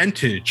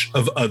advantage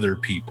of other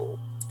people.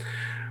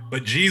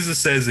 But Jesus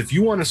says, if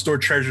you want to store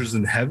treasures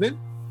in heaven,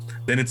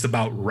 then it's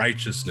about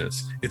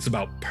righteousness. It's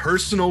about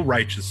personal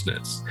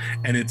righteousness.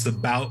 And it's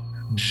about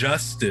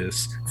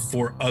justice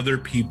for other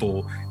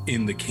people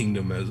in the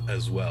kingdom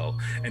as well.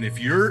 And if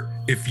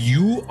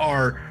you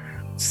are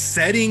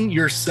setting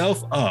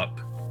yourself up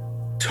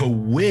to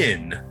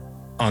win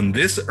on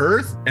this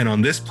earth and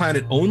on this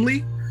planet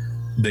only,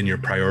 then your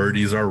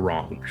priorities are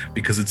wrong,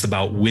 because it's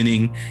about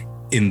winning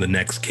in the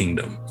next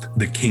kingdom,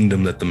 the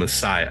kingdom that the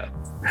Messiah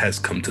has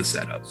come to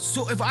set up.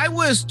 So if I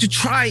was to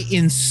try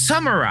and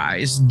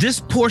summarize this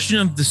portion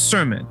of the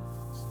sermon,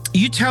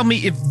 you tell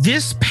me if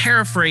this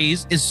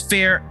paraphrase is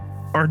fair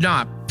or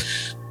not,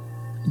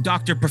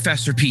 Dr.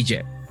 Professor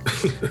PJ.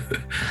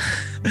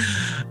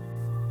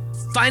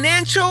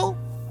 Financial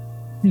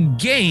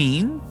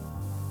gain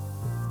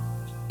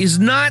is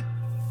not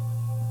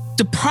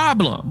the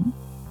problem.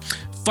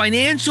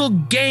 Financial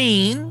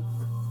gain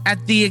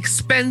at the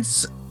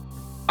expense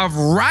of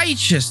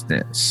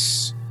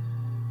righteousness,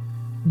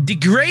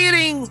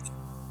 degrading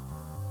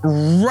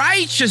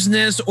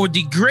righteousness or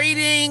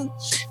degrading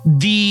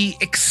the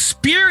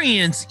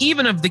experience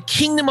even of the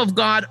kingdom of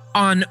God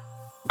on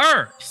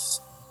earth,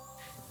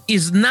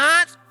 is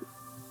not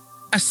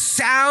a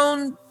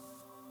sound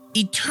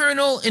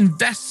eternal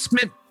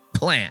investment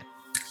plan.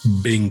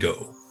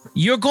 Bingo.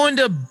 You're going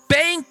to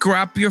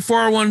bankrupt your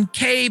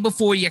 401k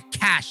before you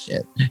cash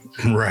it.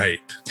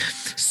 Right.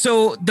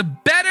 So the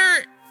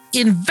better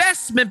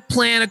investment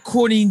plan,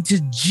 according to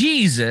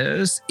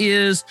Jesus,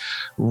 is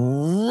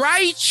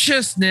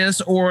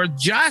righteousness or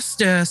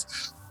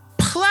justice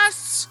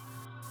plus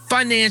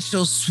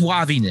financial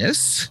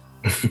suaviness.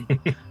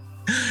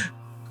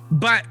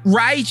 But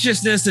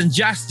righteousness and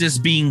justice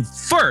being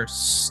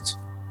first.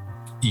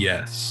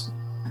 Yes.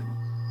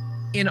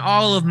 In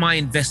all of my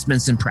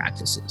investments and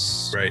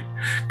practices. Right.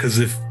 Because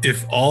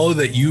if all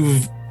that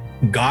you've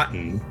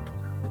gotten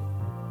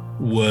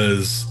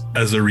was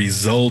as a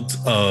result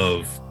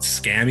of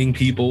scamming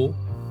people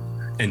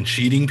and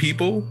cheating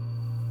people,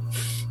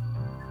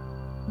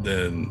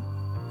 then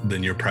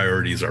your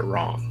priorities are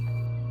wrong.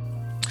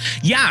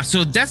 Yeah,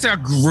 so that's a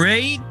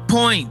great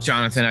point,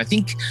 Jonathan. I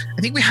think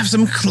we have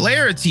some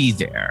clarity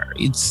there.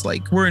 It's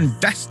like we're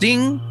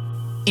investing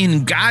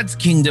in God's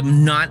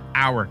kingdom, not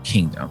our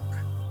kingdom.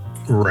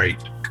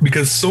 Right.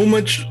 Because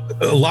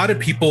a lot of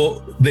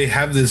people, they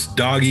have this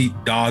dog eat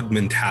dog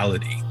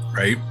mentality,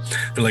 right?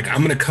 They're like,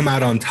 I'm going to come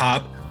out on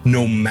top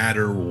no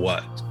matter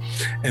what.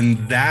 And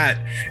that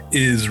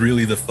is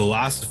really the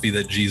philosophy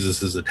that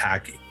Jesus is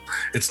attacking.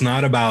 It's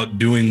not about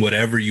doing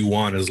whatever you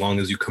want as long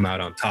as you come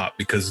out on top,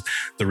 because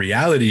the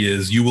reality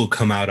is you will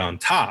come out on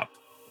top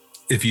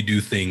if you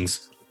do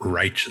things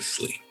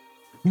righteously.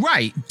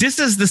 Right. This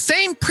is the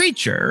same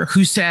preacher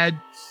who said,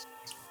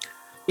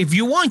 if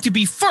you want to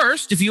be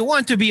first, if you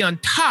want to be on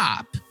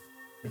top,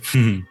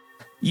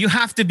 you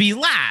have to be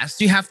last.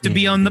 You have to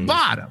be on the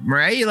bottom,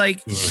 right?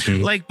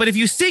 But if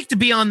you seek to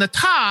be on the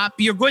top,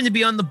 you're going to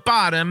be on the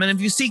bottom. And if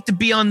you seek to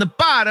be on the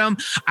bottom,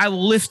 I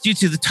will lift you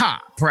to the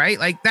top, right?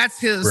 Like that's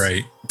his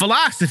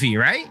philosophy,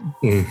 right?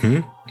 That's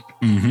and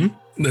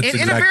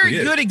exactly a very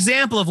it. good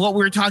example of what we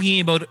were talking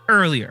about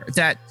earlier,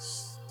 that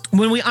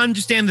when we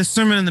understand the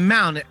Sermon on the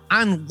Mount, it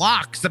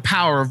unlocks the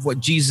power of what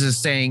Jesus is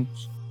saying.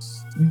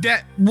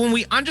 That when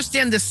we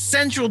understand the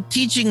central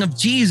teaching of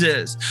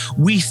Jesus,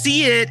 we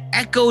see it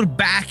echoed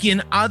back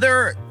in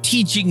other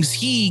teachings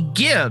he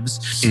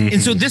gives.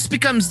 And so this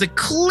becomes the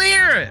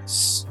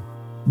clearest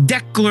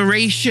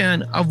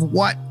declaration of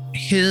what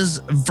his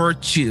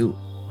virtue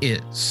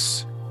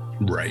is.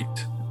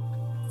 Right.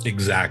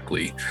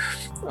 Exactly.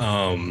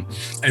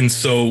 And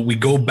so we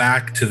go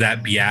back to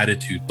that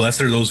beatitude.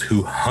 Blessed are those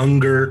who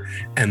hunger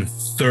and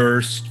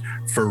thirst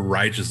for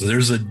righteousness.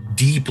 There's a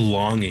deep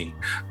longing,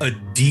 a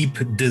deep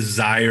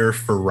desire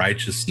for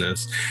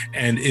righteousness.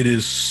 And it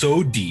is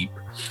so deep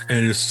and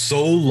it is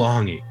so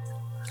longing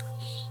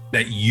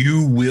that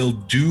you will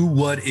do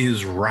what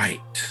is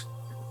right,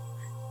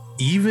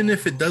 even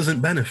if it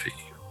doesn't benefit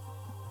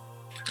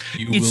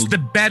you. It's the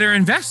better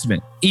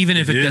investment, even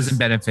if it doesn't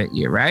benefit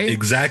you, right?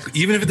 Exactly.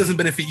 Even if it doesn't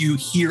benefit you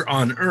here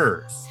on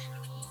earth,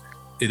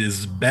 it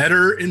is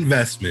better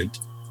investment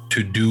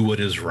to do what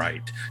is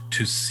right,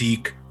 to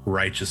seek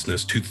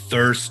righteousness, to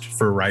thirst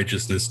for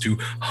righteousness, to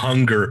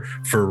hunger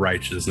for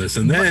righteousness.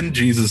 And then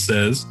Jesus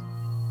says,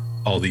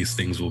 all these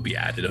things will be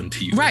added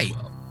unto you. Right. As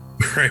well.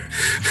 Right.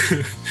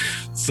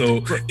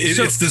 So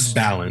it's this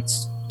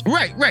balance.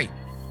 Right.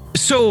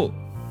 So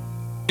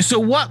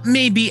what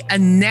may be a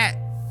net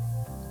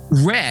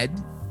red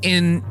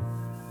in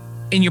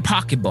your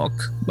pocketbook,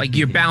 like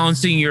you're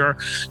balancing your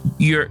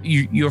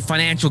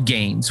financial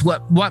gains,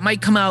 what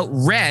might come out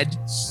red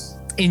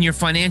in your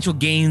financial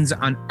gains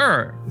on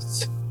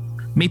earth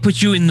may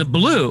put you in the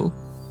blue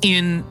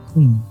in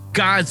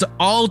God's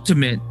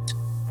ultimate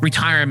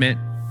retirement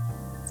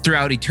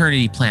throughout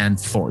eternity plan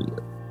for you.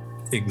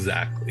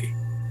 Exactly.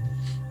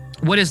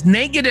 What is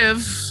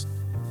negative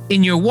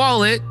in your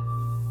wallet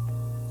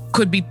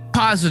could be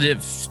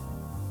positive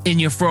in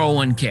your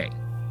 401k.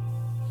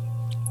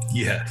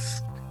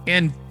 Yes.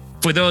 And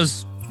for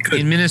those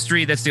in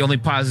ministry, that's the only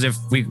positive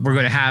we're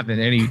going to have in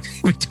any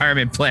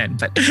retirement plan.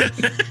 But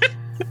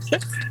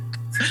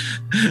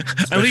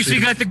At least we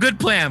got the good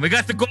plan. We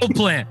got the gold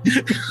plan.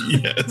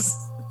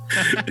 Yes.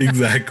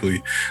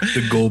 Exactly.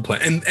 The gold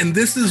plan. And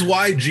this is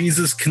why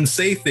Jesus can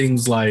say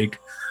things like,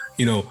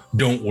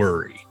 don't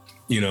worry,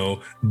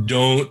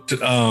 don't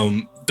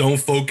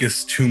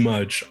focus too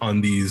much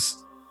on these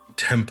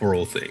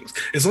temporal things.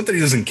 It's not that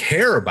he doesn't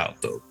care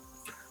about them,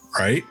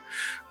 right?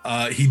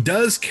 He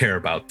does care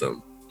about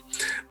them,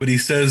 but he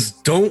says,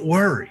 don't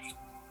worry,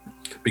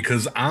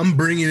 because I'm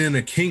bringing in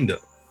a kingdom.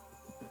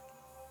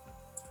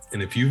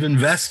 And if you've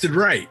invested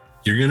right,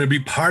 you're going to be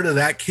part of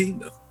that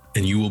kingdom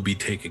and you will be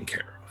taken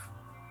care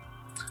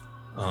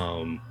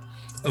of.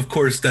 Of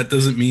course, that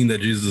doesn't mean that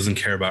Jesus doesn't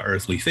care about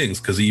earthly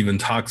things, because he even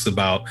talks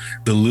about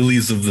the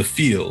lilies of the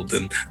field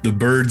and the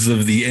birds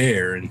of the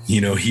air. And,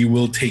 he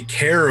will take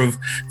care of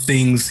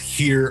things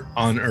here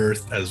on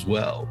earth as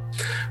well.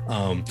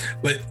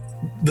 But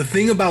the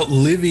thing about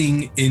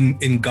living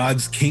in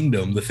God's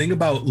kingdom, the thing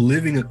about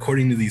living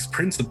according to these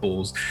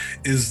principles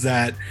is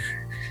that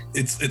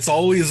it's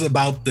always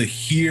about the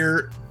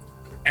here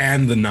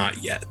and the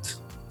not yet,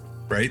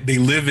 right? They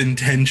live in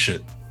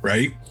tension,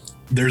 right?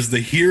 There's the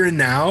here and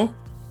now,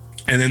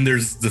 and then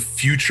there's the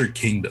future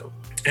kingdom.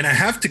 And I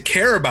have to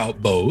care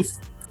about both,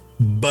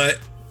 but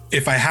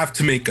if I have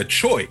to make a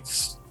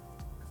choice,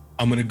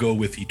 I'm going to go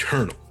with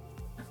eternal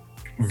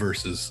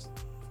versus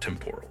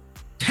temporal.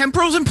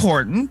 Temporal's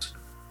important,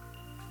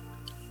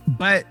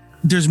 but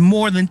there's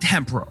more than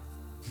temporal.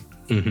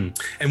 Mm-hmm.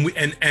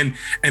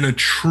 And a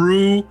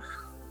true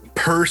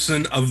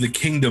person of the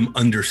kingdom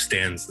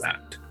understands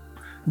that.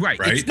 Right.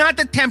 It's not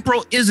that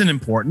temporal isn't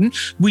important.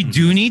 We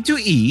do need to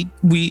eat.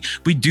 We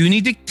do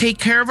need to take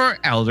care of our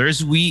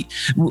elders. We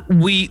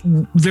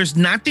there's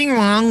nothing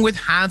wrong with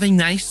having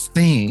nice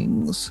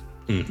things.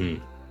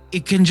 Mm-hmm.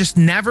 It can just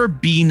never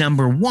be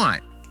number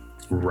one.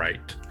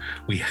 Right.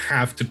 We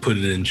have to put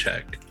it in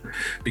check,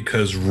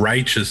 because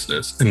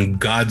righteousness and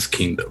God's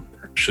kingdom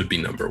should be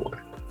number one.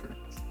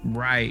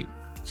 Right.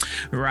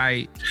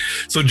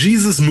 So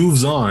Jesus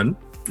moves on.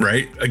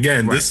 Right.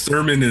 Again, This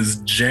sermon is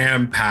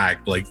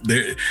jam-packed.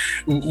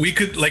 We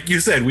could, like you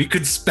said, we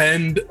could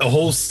spend a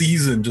whole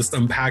season just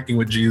unpacking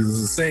what Jesus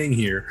is saying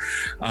here.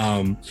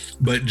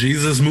 But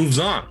Jesus moves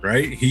on,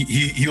 right?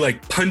 He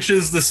like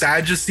punches the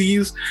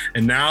Sadducees,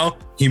 and now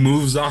he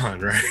moves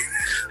on, right?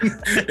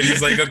 And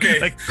he's like,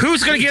 okay,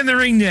 who's gonna get in the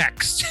ring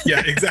next?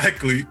 Yeah,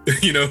 exactly.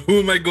 Who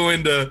am I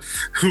going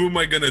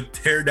to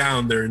tear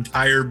down their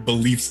entire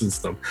belief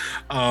system?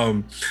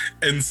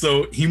 And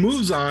so he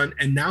moves on,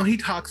 and now he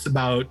talks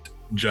about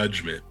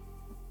judgment.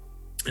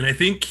 And I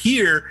think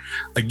here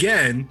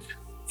again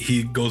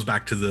he goes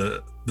back to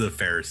the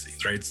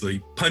Pharisees, right? So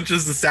he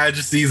punches the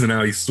Sadducees, and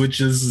now he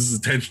switches his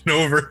attention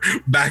over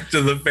back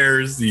to the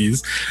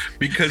Pharisees,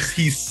 because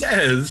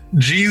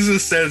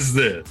Jesus says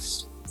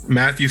this,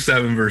 Matthew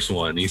 7 verse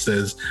 1. He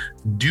says,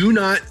 "Do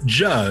not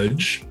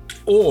judge,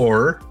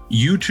 or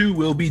you too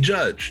will be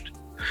judged.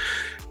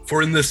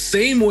 For in the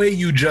same way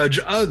you judge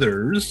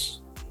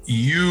others,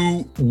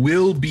 you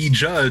will be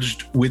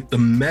judged. With the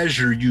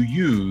measure you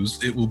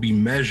use, it will be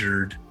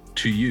measured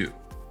to you."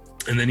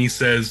 And then he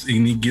says,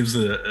 and he gives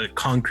a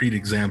concrete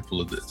example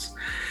of this.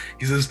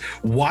 He says,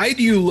 "Why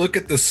do you look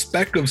at the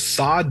speck of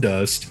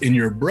sawdust in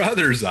your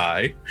brother's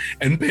eye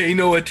and pay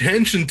no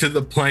attention to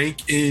the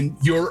plank in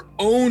your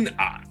own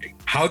eye?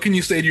 How can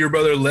you say to your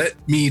brother,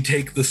 'Let me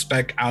take the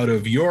speck out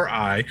of your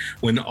eye,'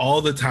 when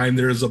all the time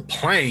there is a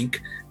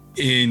plank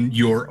in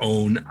your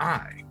own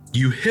eye?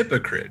 You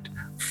hypocrite.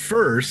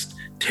 First,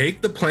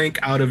 take the plank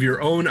out of your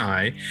own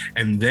eye,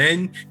 and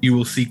then you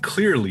will see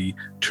clearly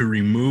to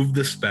remove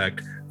the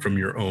speck from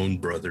your own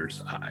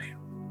brother's eye."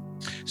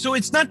 So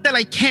it's not that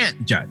I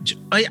can't judge.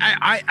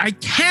 I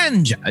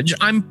can judge.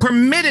 I'm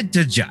permitted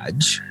to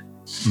judge.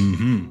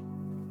 Mm-hmm.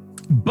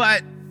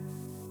 But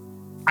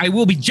I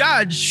will be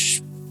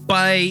judged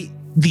by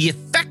the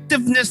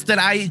effectiveness that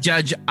I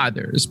judge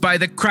others, by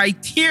the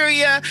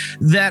criteria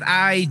that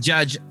I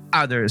judge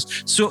others.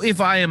 So if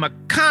I am a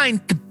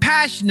kind,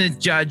 compassionate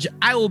judge,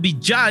 I will be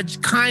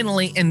judged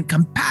kindly and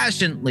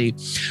compassionately.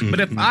 Mm-hmm. But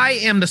if I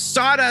am the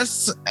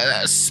sawdust,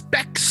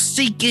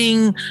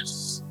 speck-seeking,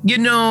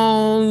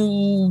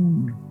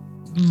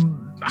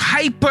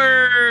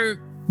 hyper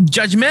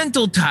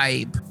judgmental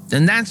type,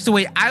 then that's the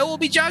way I will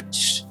be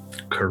judged.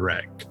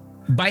 Correct.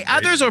 By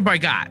others or by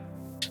God?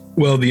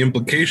 Well, the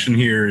implication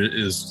here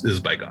is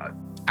by God.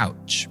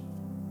 Ouch.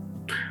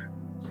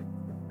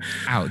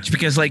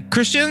 Because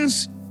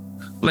Christians,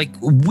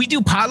 we do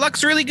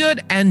potlucks really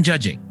good and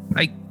judging.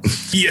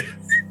 Yeah.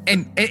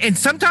 And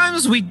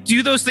sometimes we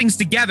do those things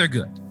together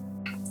good.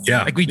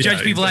 Yeah. We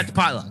judge people at the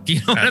potluck. You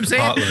know what I'm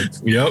saying? Potluck.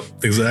 Yep,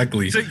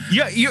 exactly. So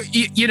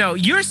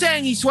you're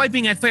saying he's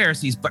swiping at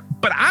Pharisees, but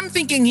I'm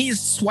thinking he's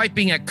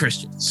swiping at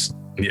Christians.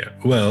 Yeah.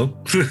 Well,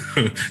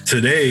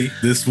 today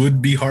this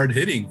would be hard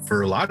hitting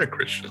for a lot of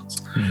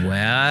Christians.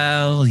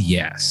 Well,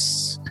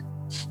 yes.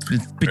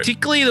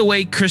 Particularly the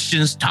way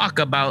Christians talk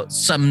about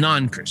some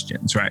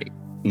non-Christians, right?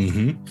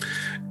 Mm-hmm.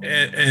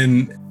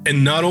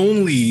 And not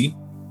only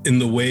in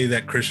the way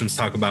that Christians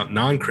talk about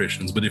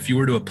non-Christians, but if you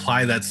were to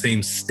apply that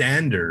same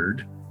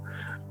standard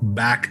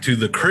back to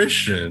the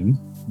Christian,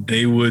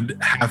 they would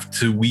have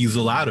to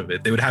weasel out of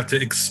it. They would have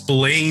to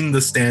explain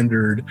the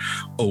standard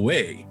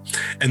away.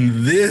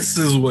 And this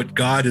is what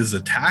God is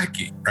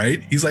attacking,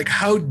 right? He's like,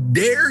 how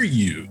dare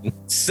you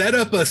set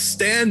up a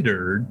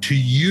standard to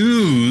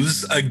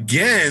use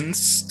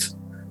against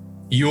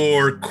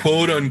your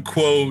quote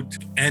unquote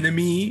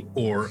enemy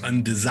or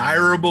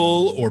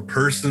undesirable or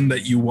person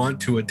that you want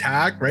to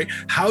attack, right?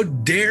 How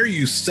dare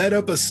you set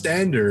up a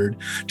standard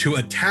to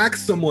attack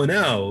someone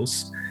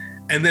else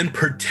and then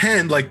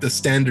pretend like the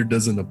standard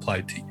doesn't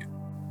apply to you?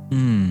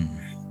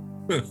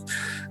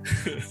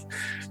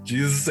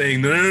 Jesus is saying,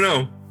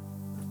 no.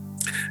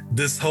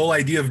 This whole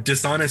idea of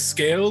dishonest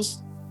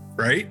scales,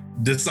 right?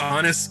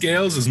 Dishonest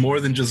scales is more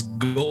than just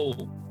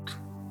gold.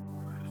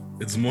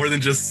 It's more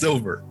than just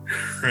silver,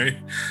 right?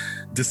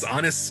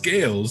 Dishonest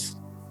scales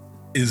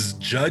is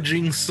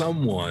judging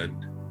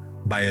someone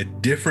by a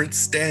different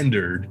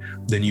standard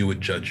than you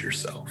would judge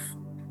yourself.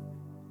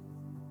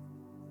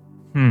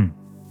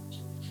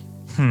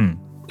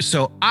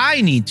 So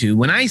I need to,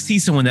 when I see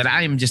someone that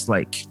I am just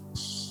like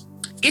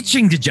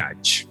itching to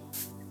judge,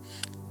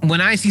 when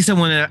I see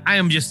someone that I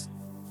am just,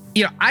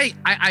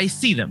 I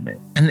see them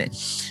and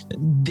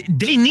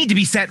they need to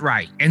be set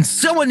right, and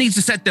someone needs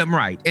to set them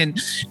right. And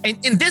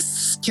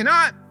this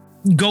cannot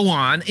go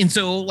on. And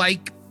so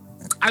like,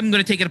 I'm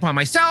going to take it upon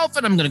myself,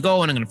 and I'm going to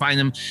go and I'm going to find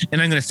them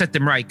and I'm going to set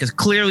them right, because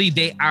clearly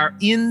they are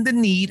in the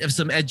need of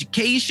some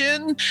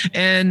education,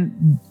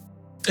 and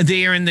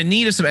they are in the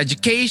need of some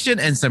education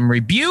and some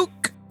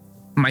rebuke.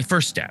 My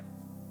first step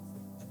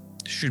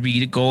should be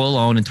to go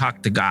alone and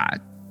talk to God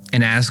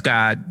and ask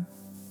God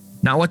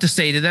not what to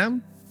say to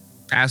them.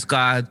 Ask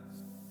God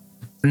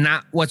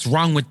not what's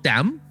wrong with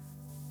them.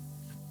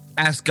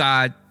 Ask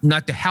God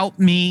not to help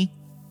me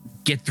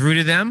get through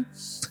to them,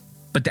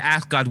 but to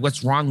ask God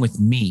what's wrong with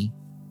me.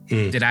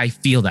 Did I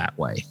feel that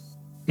way?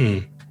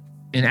 And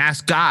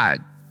ask God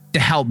to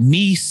help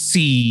me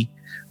see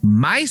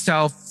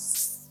myself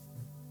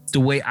the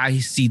way I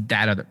see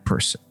that other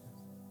person.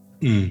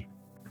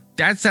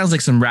 That sounds like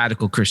some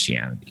radical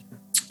Christianity.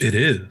 It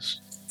is.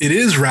 It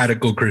is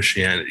radical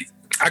Christianity.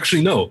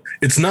 Actually, no,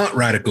 it's not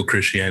radical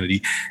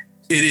Christianity.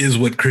 It is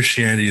what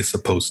Christianity is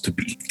supposed to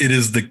be. It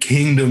is the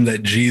kingdom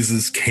that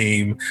Jesus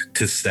came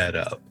to set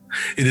up.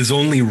 It is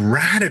only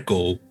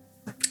radical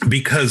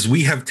because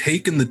we have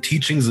taken the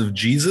teachings of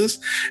Jesus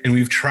and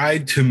we've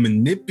tried to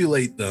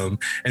manipulate them,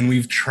 and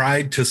we've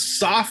tried to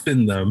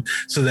soften them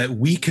so that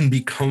we can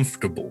be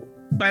comfortable.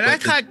 But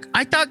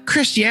I thought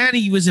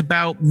Christianity was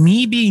about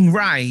me being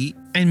right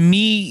and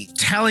me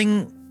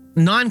telling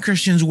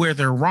non-Christians where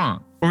they're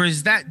wrong. Or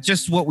is that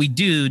just what we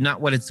do, not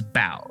what it's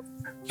about?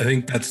 I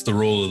think that's the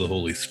role of the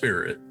Holy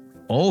Spirit.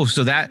 Oh,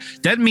 so that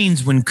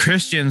means when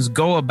Christians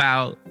go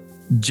about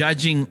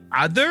judging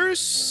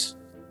others,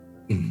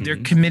 they're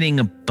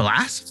committing a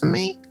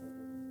blasphemy?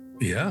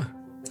 Yeah.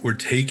 We're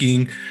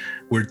taking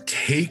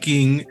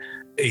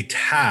a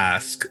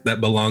task that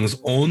belongs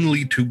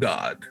only to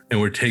God, and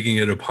we're taking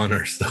it upon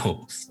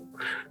ourselves.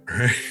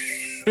 Right?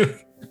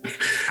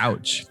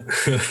 Ouch.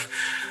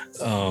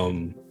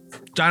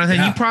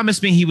 Jonathan, you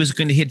promised me he was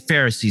going to hit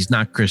Pharisees,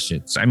 not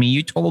Christians. I mean,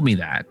 you told me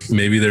that.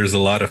 Maybe there's a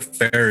lot of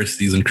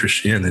Pharisees in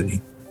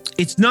Christianity.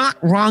 It's not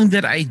wrong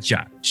that I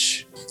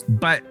judge,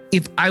 but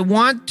if I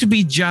want to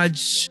be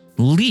judged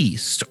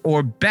least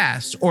or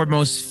best or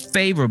most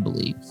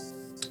favorably,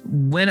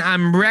 when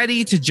I'm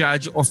ready to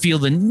judge or feel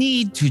the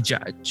need to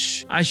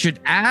judge, I should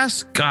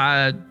ask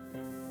God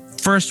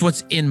first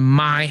what's in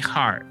my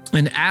heart,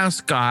 and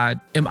ask God,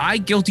 am I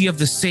guilty of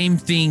the same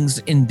things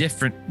in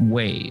different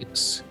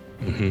ways?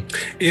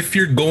 If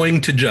you're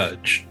going to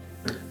judge,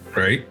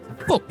 right?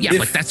 Well, yeah,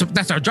 but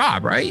that's our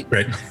job, right?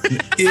 Right.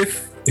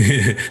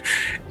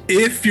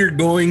 If you're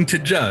going to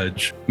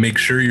judge, make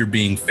sure you're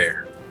being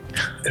fair.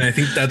 And I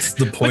think that's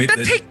the point.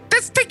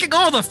 That's taking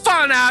all the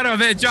fun out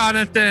of it,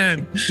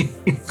 Jonathan.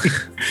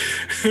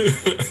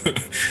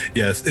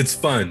 Yes, it's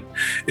fun.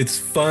 It's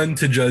fun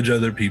to judge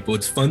other people.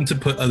 It's fun to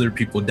put other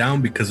people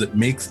down because it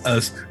makes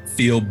us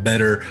feel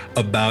better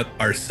about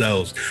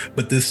ourselves.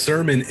 But this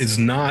sermon is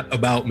not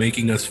about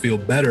making us feel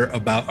better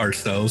about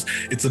ourselves.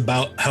 It's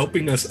about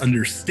helping us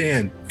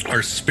understand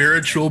our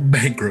spiritual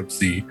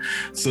bankruptcy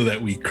so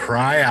that we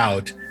cry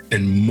out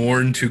and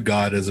mourn to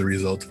God as a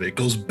result of it. It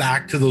goes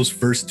back to those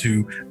first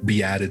two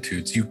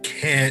Beatitudes. You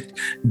can't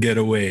get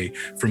away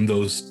from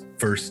those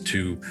first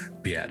two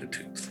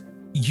Beatitudes.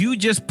 You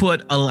just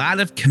put a lot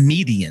of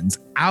comedians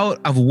out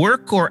of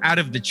work or out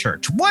of the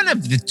church. One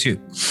of the two.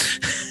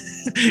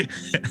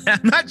 I'm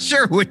not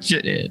sure which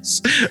it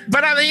is,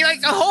 but I mean,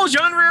 like, a whole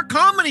genre of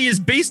comedy is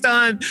based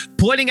on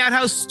pointing out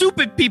how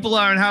stupid people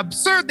are and how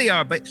absurd they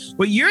are. But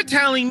what you're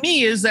telling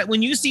me is that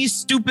when you see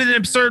stupid and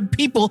absurd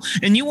people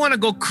and you want to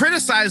go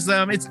criticize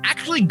them, it's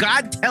actually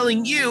God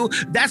telling you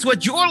that's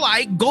what you're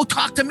like. Go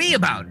talk to me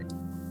about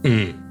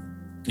it.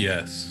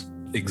 Yes,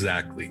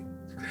 exactly.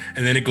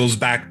 And then it goes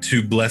back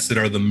to blessed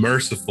are the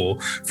merciful,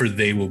 for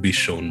they will be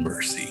shown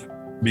mercy.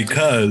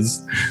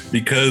 Because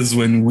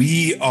when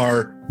we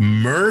are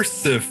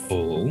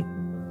merciful,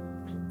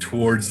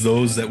 towards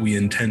those that we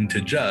intend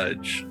to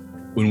judge,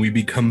 when we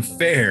become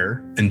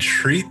fair and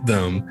treat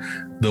them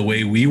the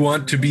way we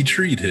want to be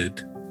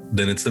treated,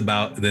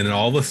 then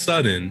all of a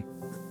sudden,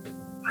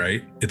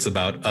 right, it's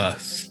about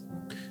us.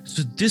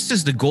 So this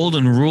is the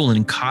golden rule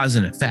in cause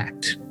and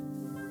effect,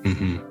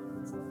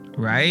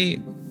 right?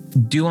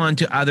 Do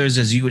unto others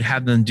as you would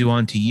have them do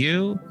unto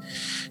you.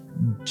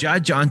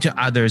 Judge unto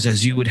others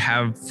as you would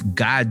have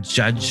God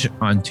judge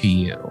unto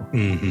you.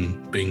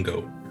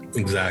 Bingo.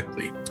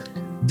 Exactly.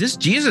 This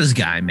Jesus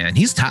guy, man,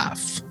 he's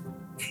tough.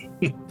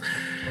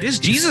 This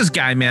Jesus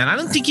guy, man, I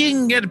don't think he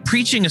can get a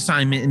preaching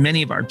assignment in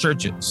many of our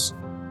churches.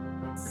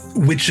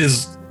 Which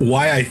is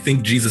why I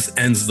think Jesus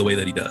ends the way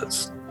that he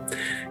does.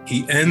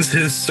 He ends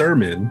his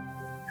sermon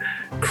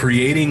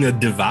creating a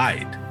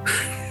divide.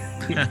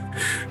 Yeah,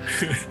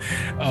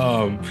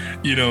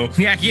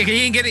 he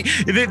ain't getting.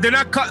 They're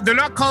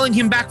not calling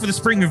him back for the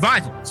spring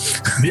revival.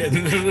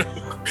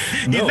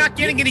 He's not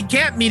getting any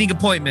camp meeting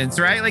appointments,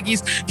 right? Like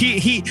he's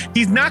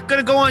not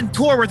gonna go on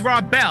tour with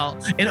Rob Bell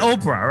and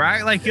Oprah,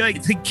 right? Like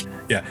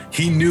yeah,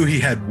 he knew he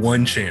had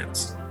one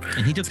chance,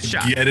 and he took the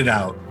shot. Get it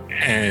out,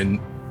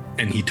 and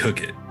he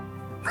took it.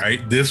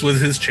 Right? This was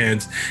his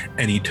chance,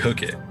 and he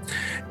took it.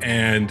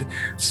 And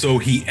so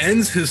he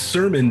ends his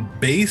sermon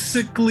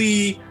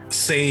basically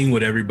saying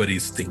what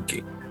everybody's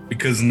thinking,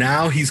 because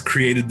now he's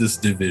created this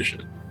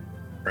division,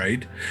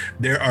 right?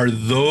 There are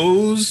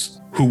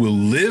those who will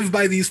live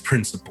by these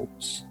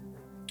principles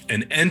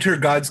and enter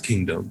God's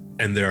kingdom,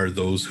 and there are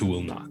those who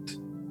will not.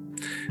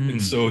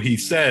 And so he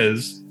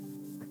says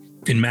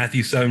in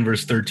Matthew 7,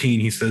 verse 13,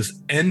 he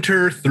says,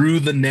 enter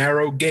through the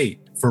narrow gate,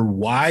 for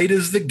wide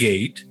is the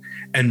gate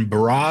and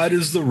broad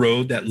is the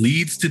road that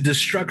leads to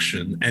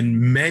destruction, and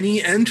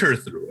many enter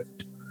through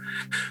it.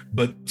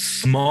 But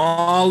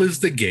small is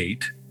the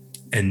gate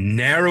and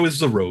narrow is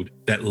the road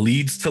that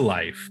leads to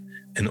life,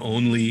 and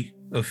only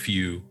a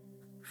few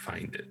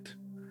find it.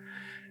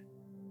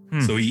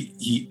 So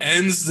he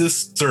ends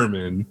this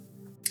sermon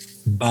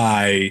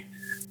by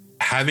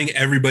having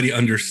everybody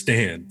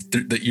understand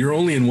that you're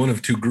only in one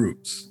of two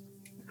groups.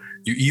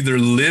 You either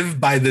live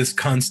by this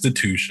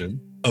constitution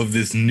of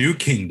this new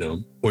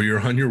kingdom, or you're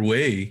on your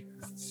way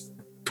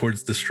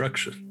towards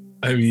destruction.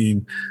 I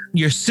mean,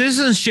 your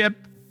citizenship,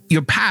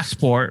 your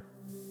passport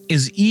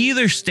is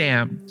either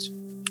stamped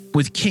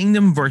with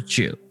kingdom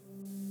virtue,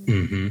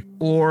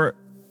 or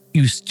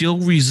you still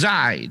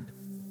reside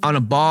on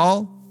a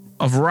ball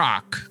of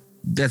rock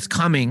that's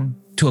coming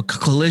to a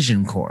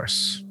collision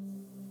course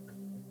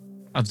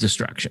of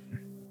destruction.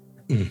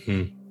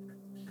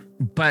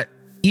 But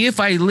if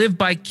I live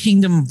by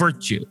kingdom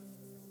virtue,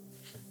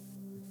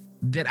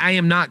 that I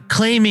am not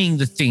claiming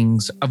the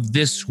things of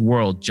this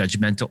world,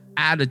 judgmental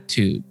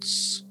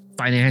attitudes,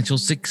 financial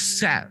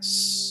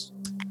success,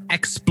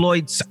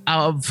 exploits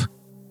of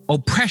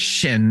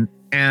oppression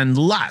and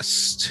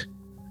lust,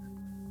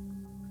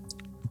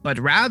 but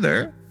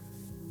rather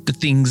the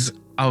things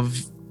of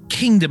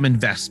kingdom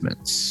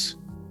investments.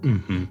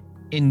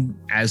 In,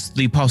 as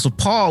the Apostle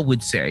Paul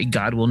would say,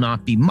 God will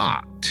not be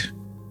mocked.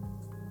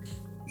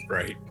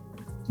 Right.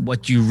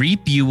 What you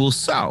reap, you will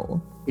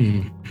sow.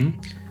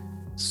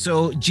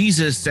 So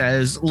Jesus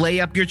says, lay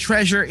up your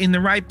treasure in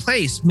the right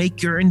place.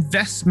 Make your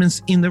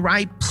investments in the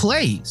right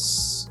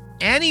place.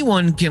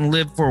 Anyone can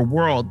live for a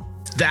world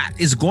that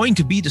is going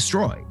to be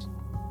destroyed.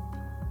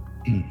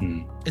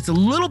 It's a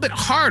little bit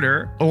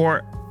harder,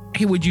 or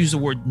he would use the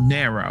word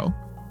narrow,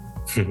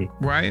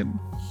 right?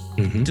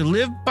 To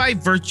live by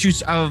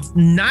virtues of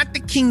not the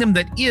kingdom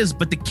that is,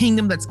 but the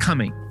kingdom that's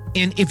coming.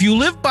 And if you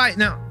live by,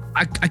 now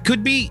I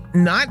could be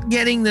not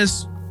getting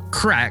this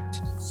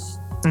correct,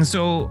 and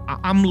so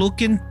I'm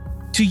looking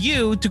to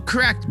you to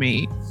correct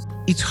me.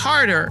 It's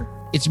harder,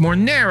 it's more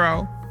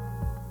narrow,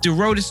 the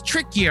road is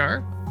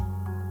trickier,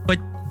 but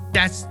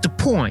that's the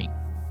point.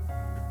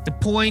 The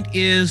point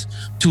is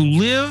to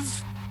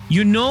live,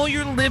 you're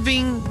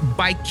living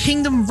by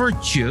kingdom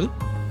virtue,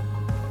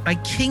 by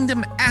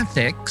kingdom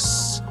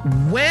ethics,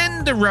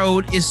 when the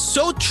road is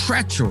so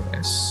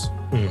treacherous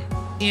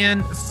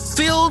and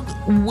filled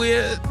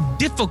with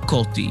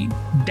difficulty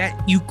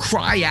that you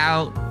cry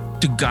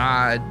out to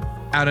God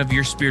out of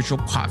your spiritual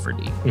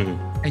poverty,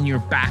 and you're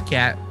back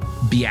at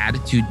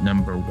beatitude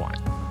number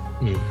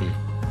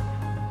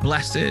 1.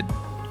 Blessed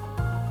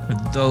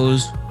are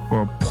those who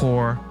are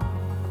poor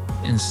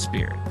in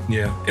spirit.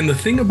 Yeah. And the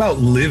thing about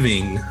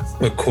living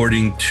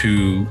according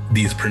to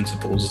these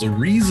principles, the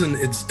reason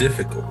it's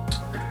difficult,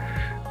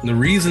 and the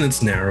reason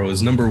it's narrow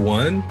is, number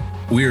one,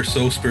 we are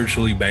so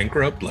spiritually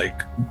bankrupt,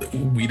 like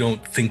we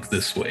don't think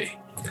this way.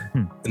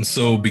 And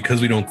so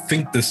because we don't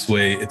think this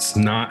way, it's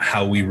not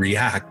how we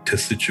react to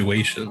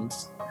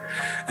situations.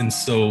 And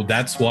so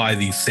that's why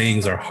these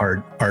sayings are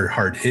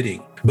hard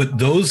hitting. But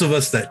those of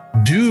us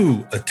that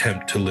do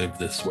attempt to live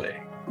this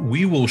way,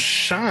 we will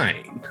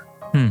shine.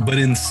 But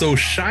in so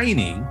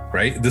shining,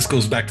 right? This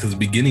goes back to the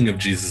beginning of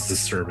Jesus'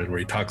 sermon where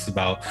he talks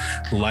about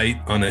light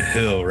on a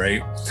hill,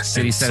 right?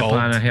 City set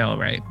upon a hill,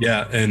 right?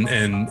 Yeah,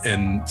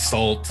 and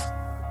salt,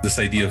 this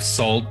idea of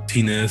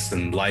saltiness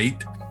and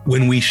light.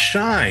 When we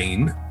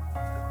shine,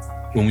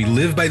 When we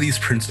live by these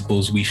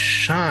principles, we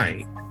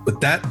shine,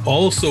 but that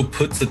also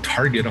puts a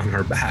target on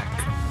our back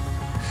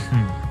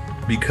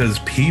because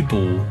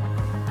people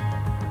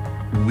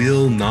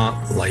will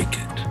not like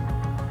it.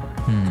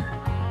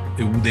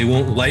 They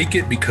won't like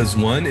it because,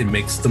 one, it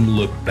makes them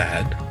look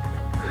bad.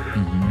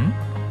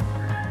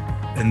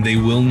 And they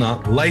will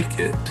not like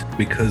it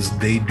because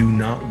they do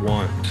not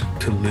want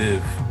to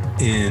live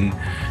in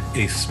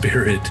a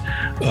spirit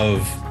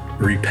of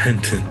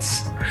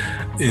repentance,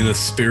 in a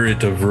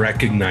spirit of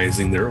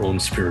recognizing their own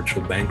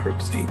spiritual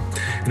bankruptcy.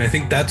 And I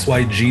think that's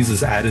why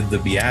Jesus added the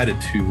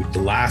beatitude,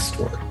 the last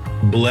one.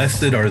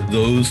 Blessed are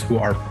those who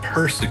are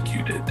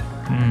persecuted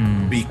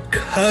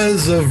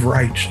because of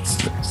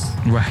righteousness.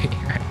 Right.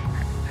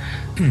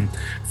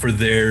 For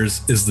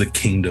theirs is the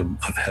kingdom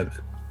of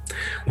heaven.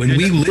 When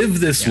we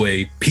live this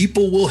way,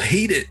 people will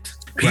hate it.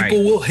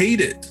 People will hate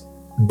it.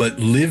 But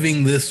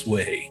living this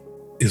way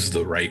is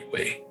the right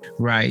way.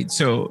 Right.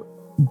 So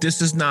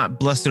this is not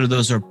blessed are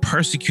those who are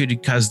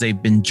persecuted because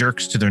they've been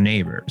jerks to their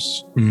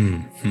neighbors.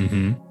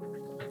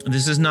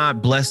 This is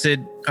not blessed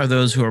are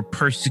those who are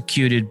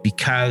persecuted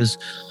because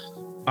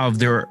of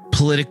their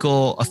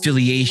political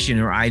affiliation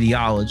or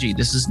ideology.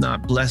 This is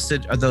not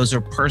blessed are those who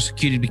are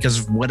persecuted because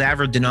of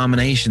whatever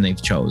denomination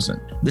they've chosen.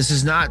 This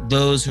is not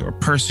those who are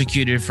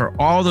persecuted for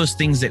all those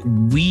things that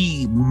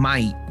we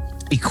might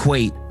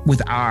equate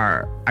with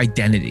our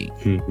identity.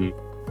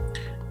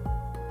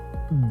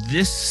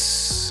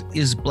 This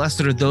is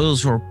blessed are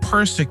those who are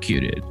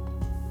persecuted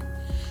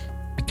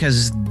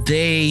because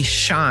they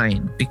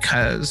shine,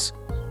 because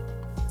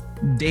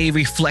they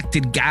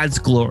reflected God's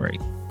glory,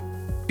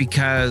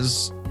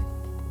 because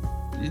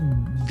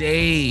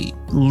they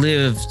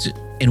lived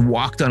and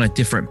walked on a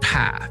different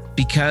path,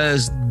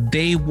 because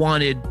they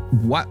wanted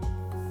what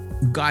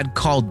God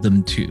called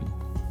them to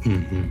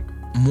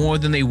more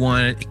than they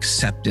wanted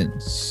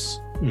acceptance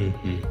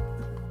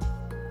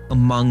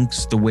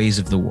amongst the ways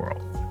of the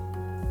world.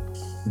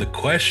 The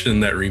question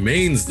that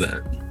remains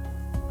then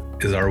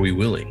is, are we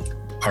willing?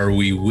 Are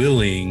we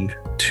willing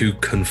to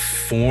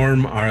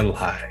conform our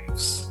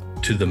lives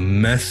to the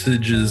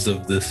messages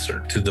of this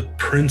sermon, to the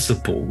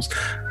principles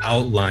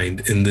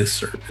outlined in this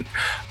sermon?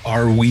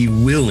 Are we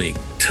willing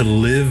to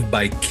live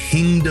by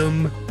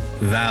kingdom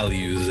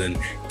values and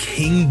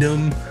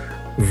kingdom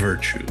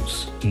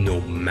virtues no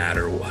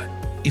matter what?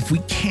 If we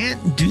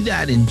can't do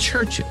that in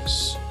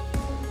churches,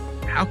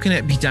 how can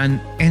it be done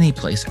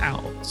anyplace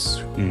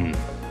else?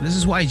 This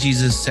is why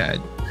Jesus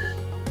said,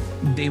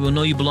 they will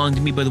know you belong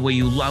to me by the way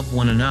you love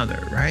one another,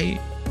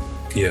 right?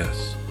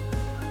 Yes.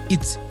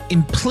 It's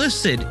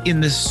implicit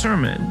in this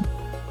sermon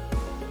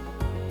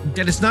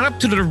that it's not up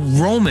to the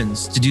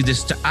Romans to do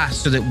this to us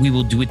so that we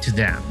will do it to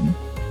them.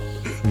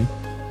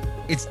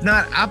 It's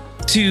not up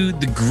to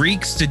the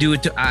Greeks to do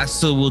it to us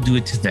so we'll do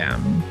it to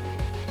them.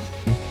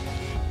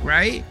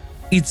 Right?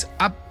 It's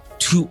up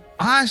to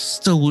us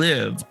to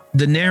live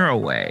the narrow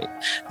way,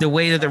 the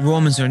way that the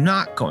Romans are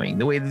not going,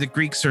 the way that the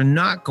Greeks are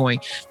not going.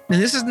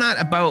 And this is not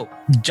about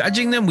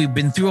judging them. We've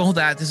been through all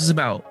that. This is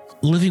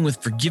about living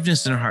with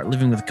forgiveness in our heart,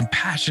 living with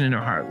compassion in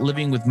our heart,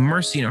 living with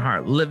mercy in our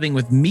heart, living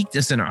with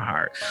meekness in our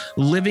heart,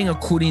 living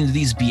according to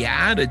these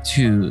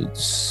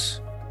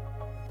beatitudes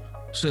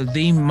so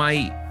they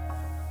might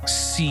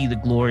see the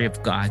glory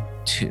of God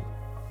too.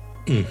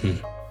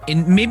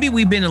 And maybe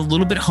we've been a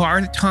little bit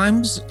hard at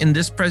times in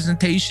this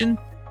presentation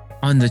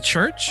on the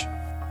church,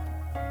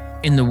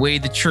 in the way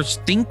the church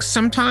thinks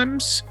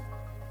sometimes,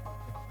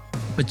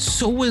 but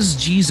so was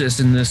Jesus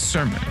in this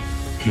sermon.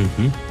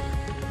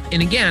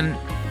 And again,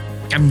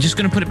 I'm just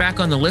going to put it back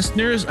on the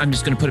listeners. I'm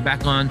just going to put it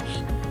back on,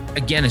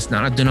 again, it's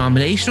not a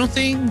denominational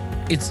thing.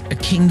 It's a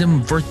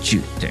kingdom virtue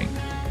thing.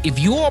 If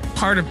you're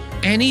part of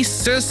any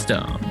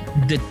system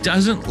that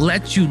doesn't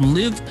let you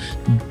live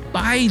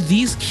by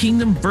these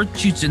kingdom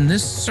virtues in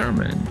this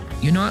sermon,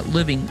 you're not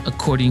living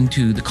according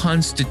to the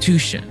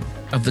constitution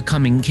of the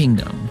coming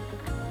kingdom.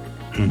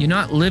 You're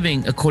not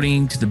living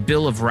according to the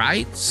Bill of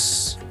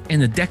Rights and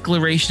the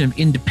Declaration of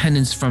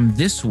Independence from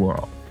this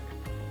world.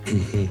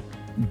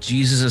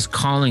 Jesus is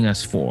calling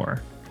us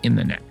for in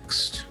the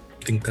next.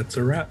 I think that's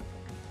a wrap.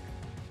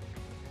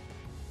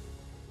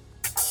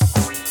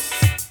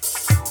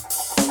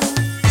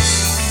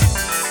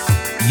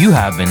 You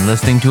have been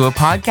listening to a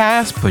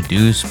podcast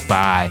produced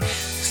by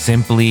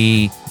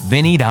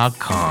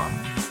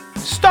simplyvinny.com.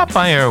 Stop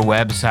by our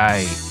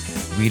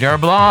website, read our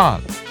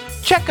blog,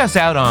 check us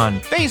out on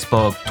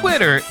Facebook,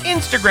 Twitter,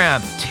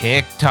 Instagram,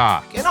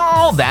 TikTok, and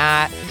all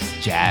that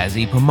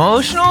jazzy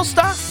promotional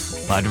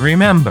stuff. But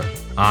remember,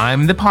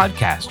 I'm the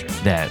podcaster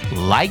that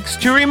likes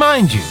to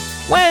remind you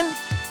when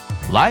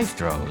life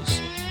throws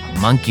a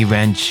monkey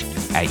wrench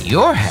at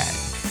your head,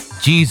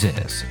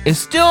 Jesus is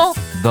still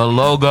the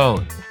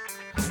logo,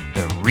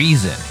 the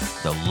reason,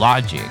 the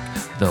logic,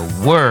 the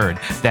word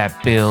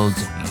that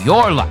builds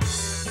your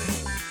life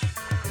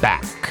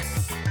back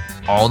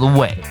all the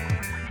way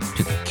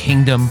to the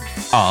kingdom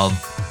of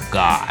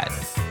God.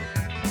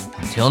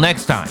 Until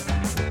next time,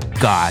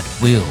 God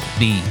will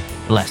be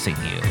blessing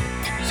you.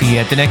 See you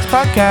at the next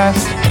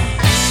podcast.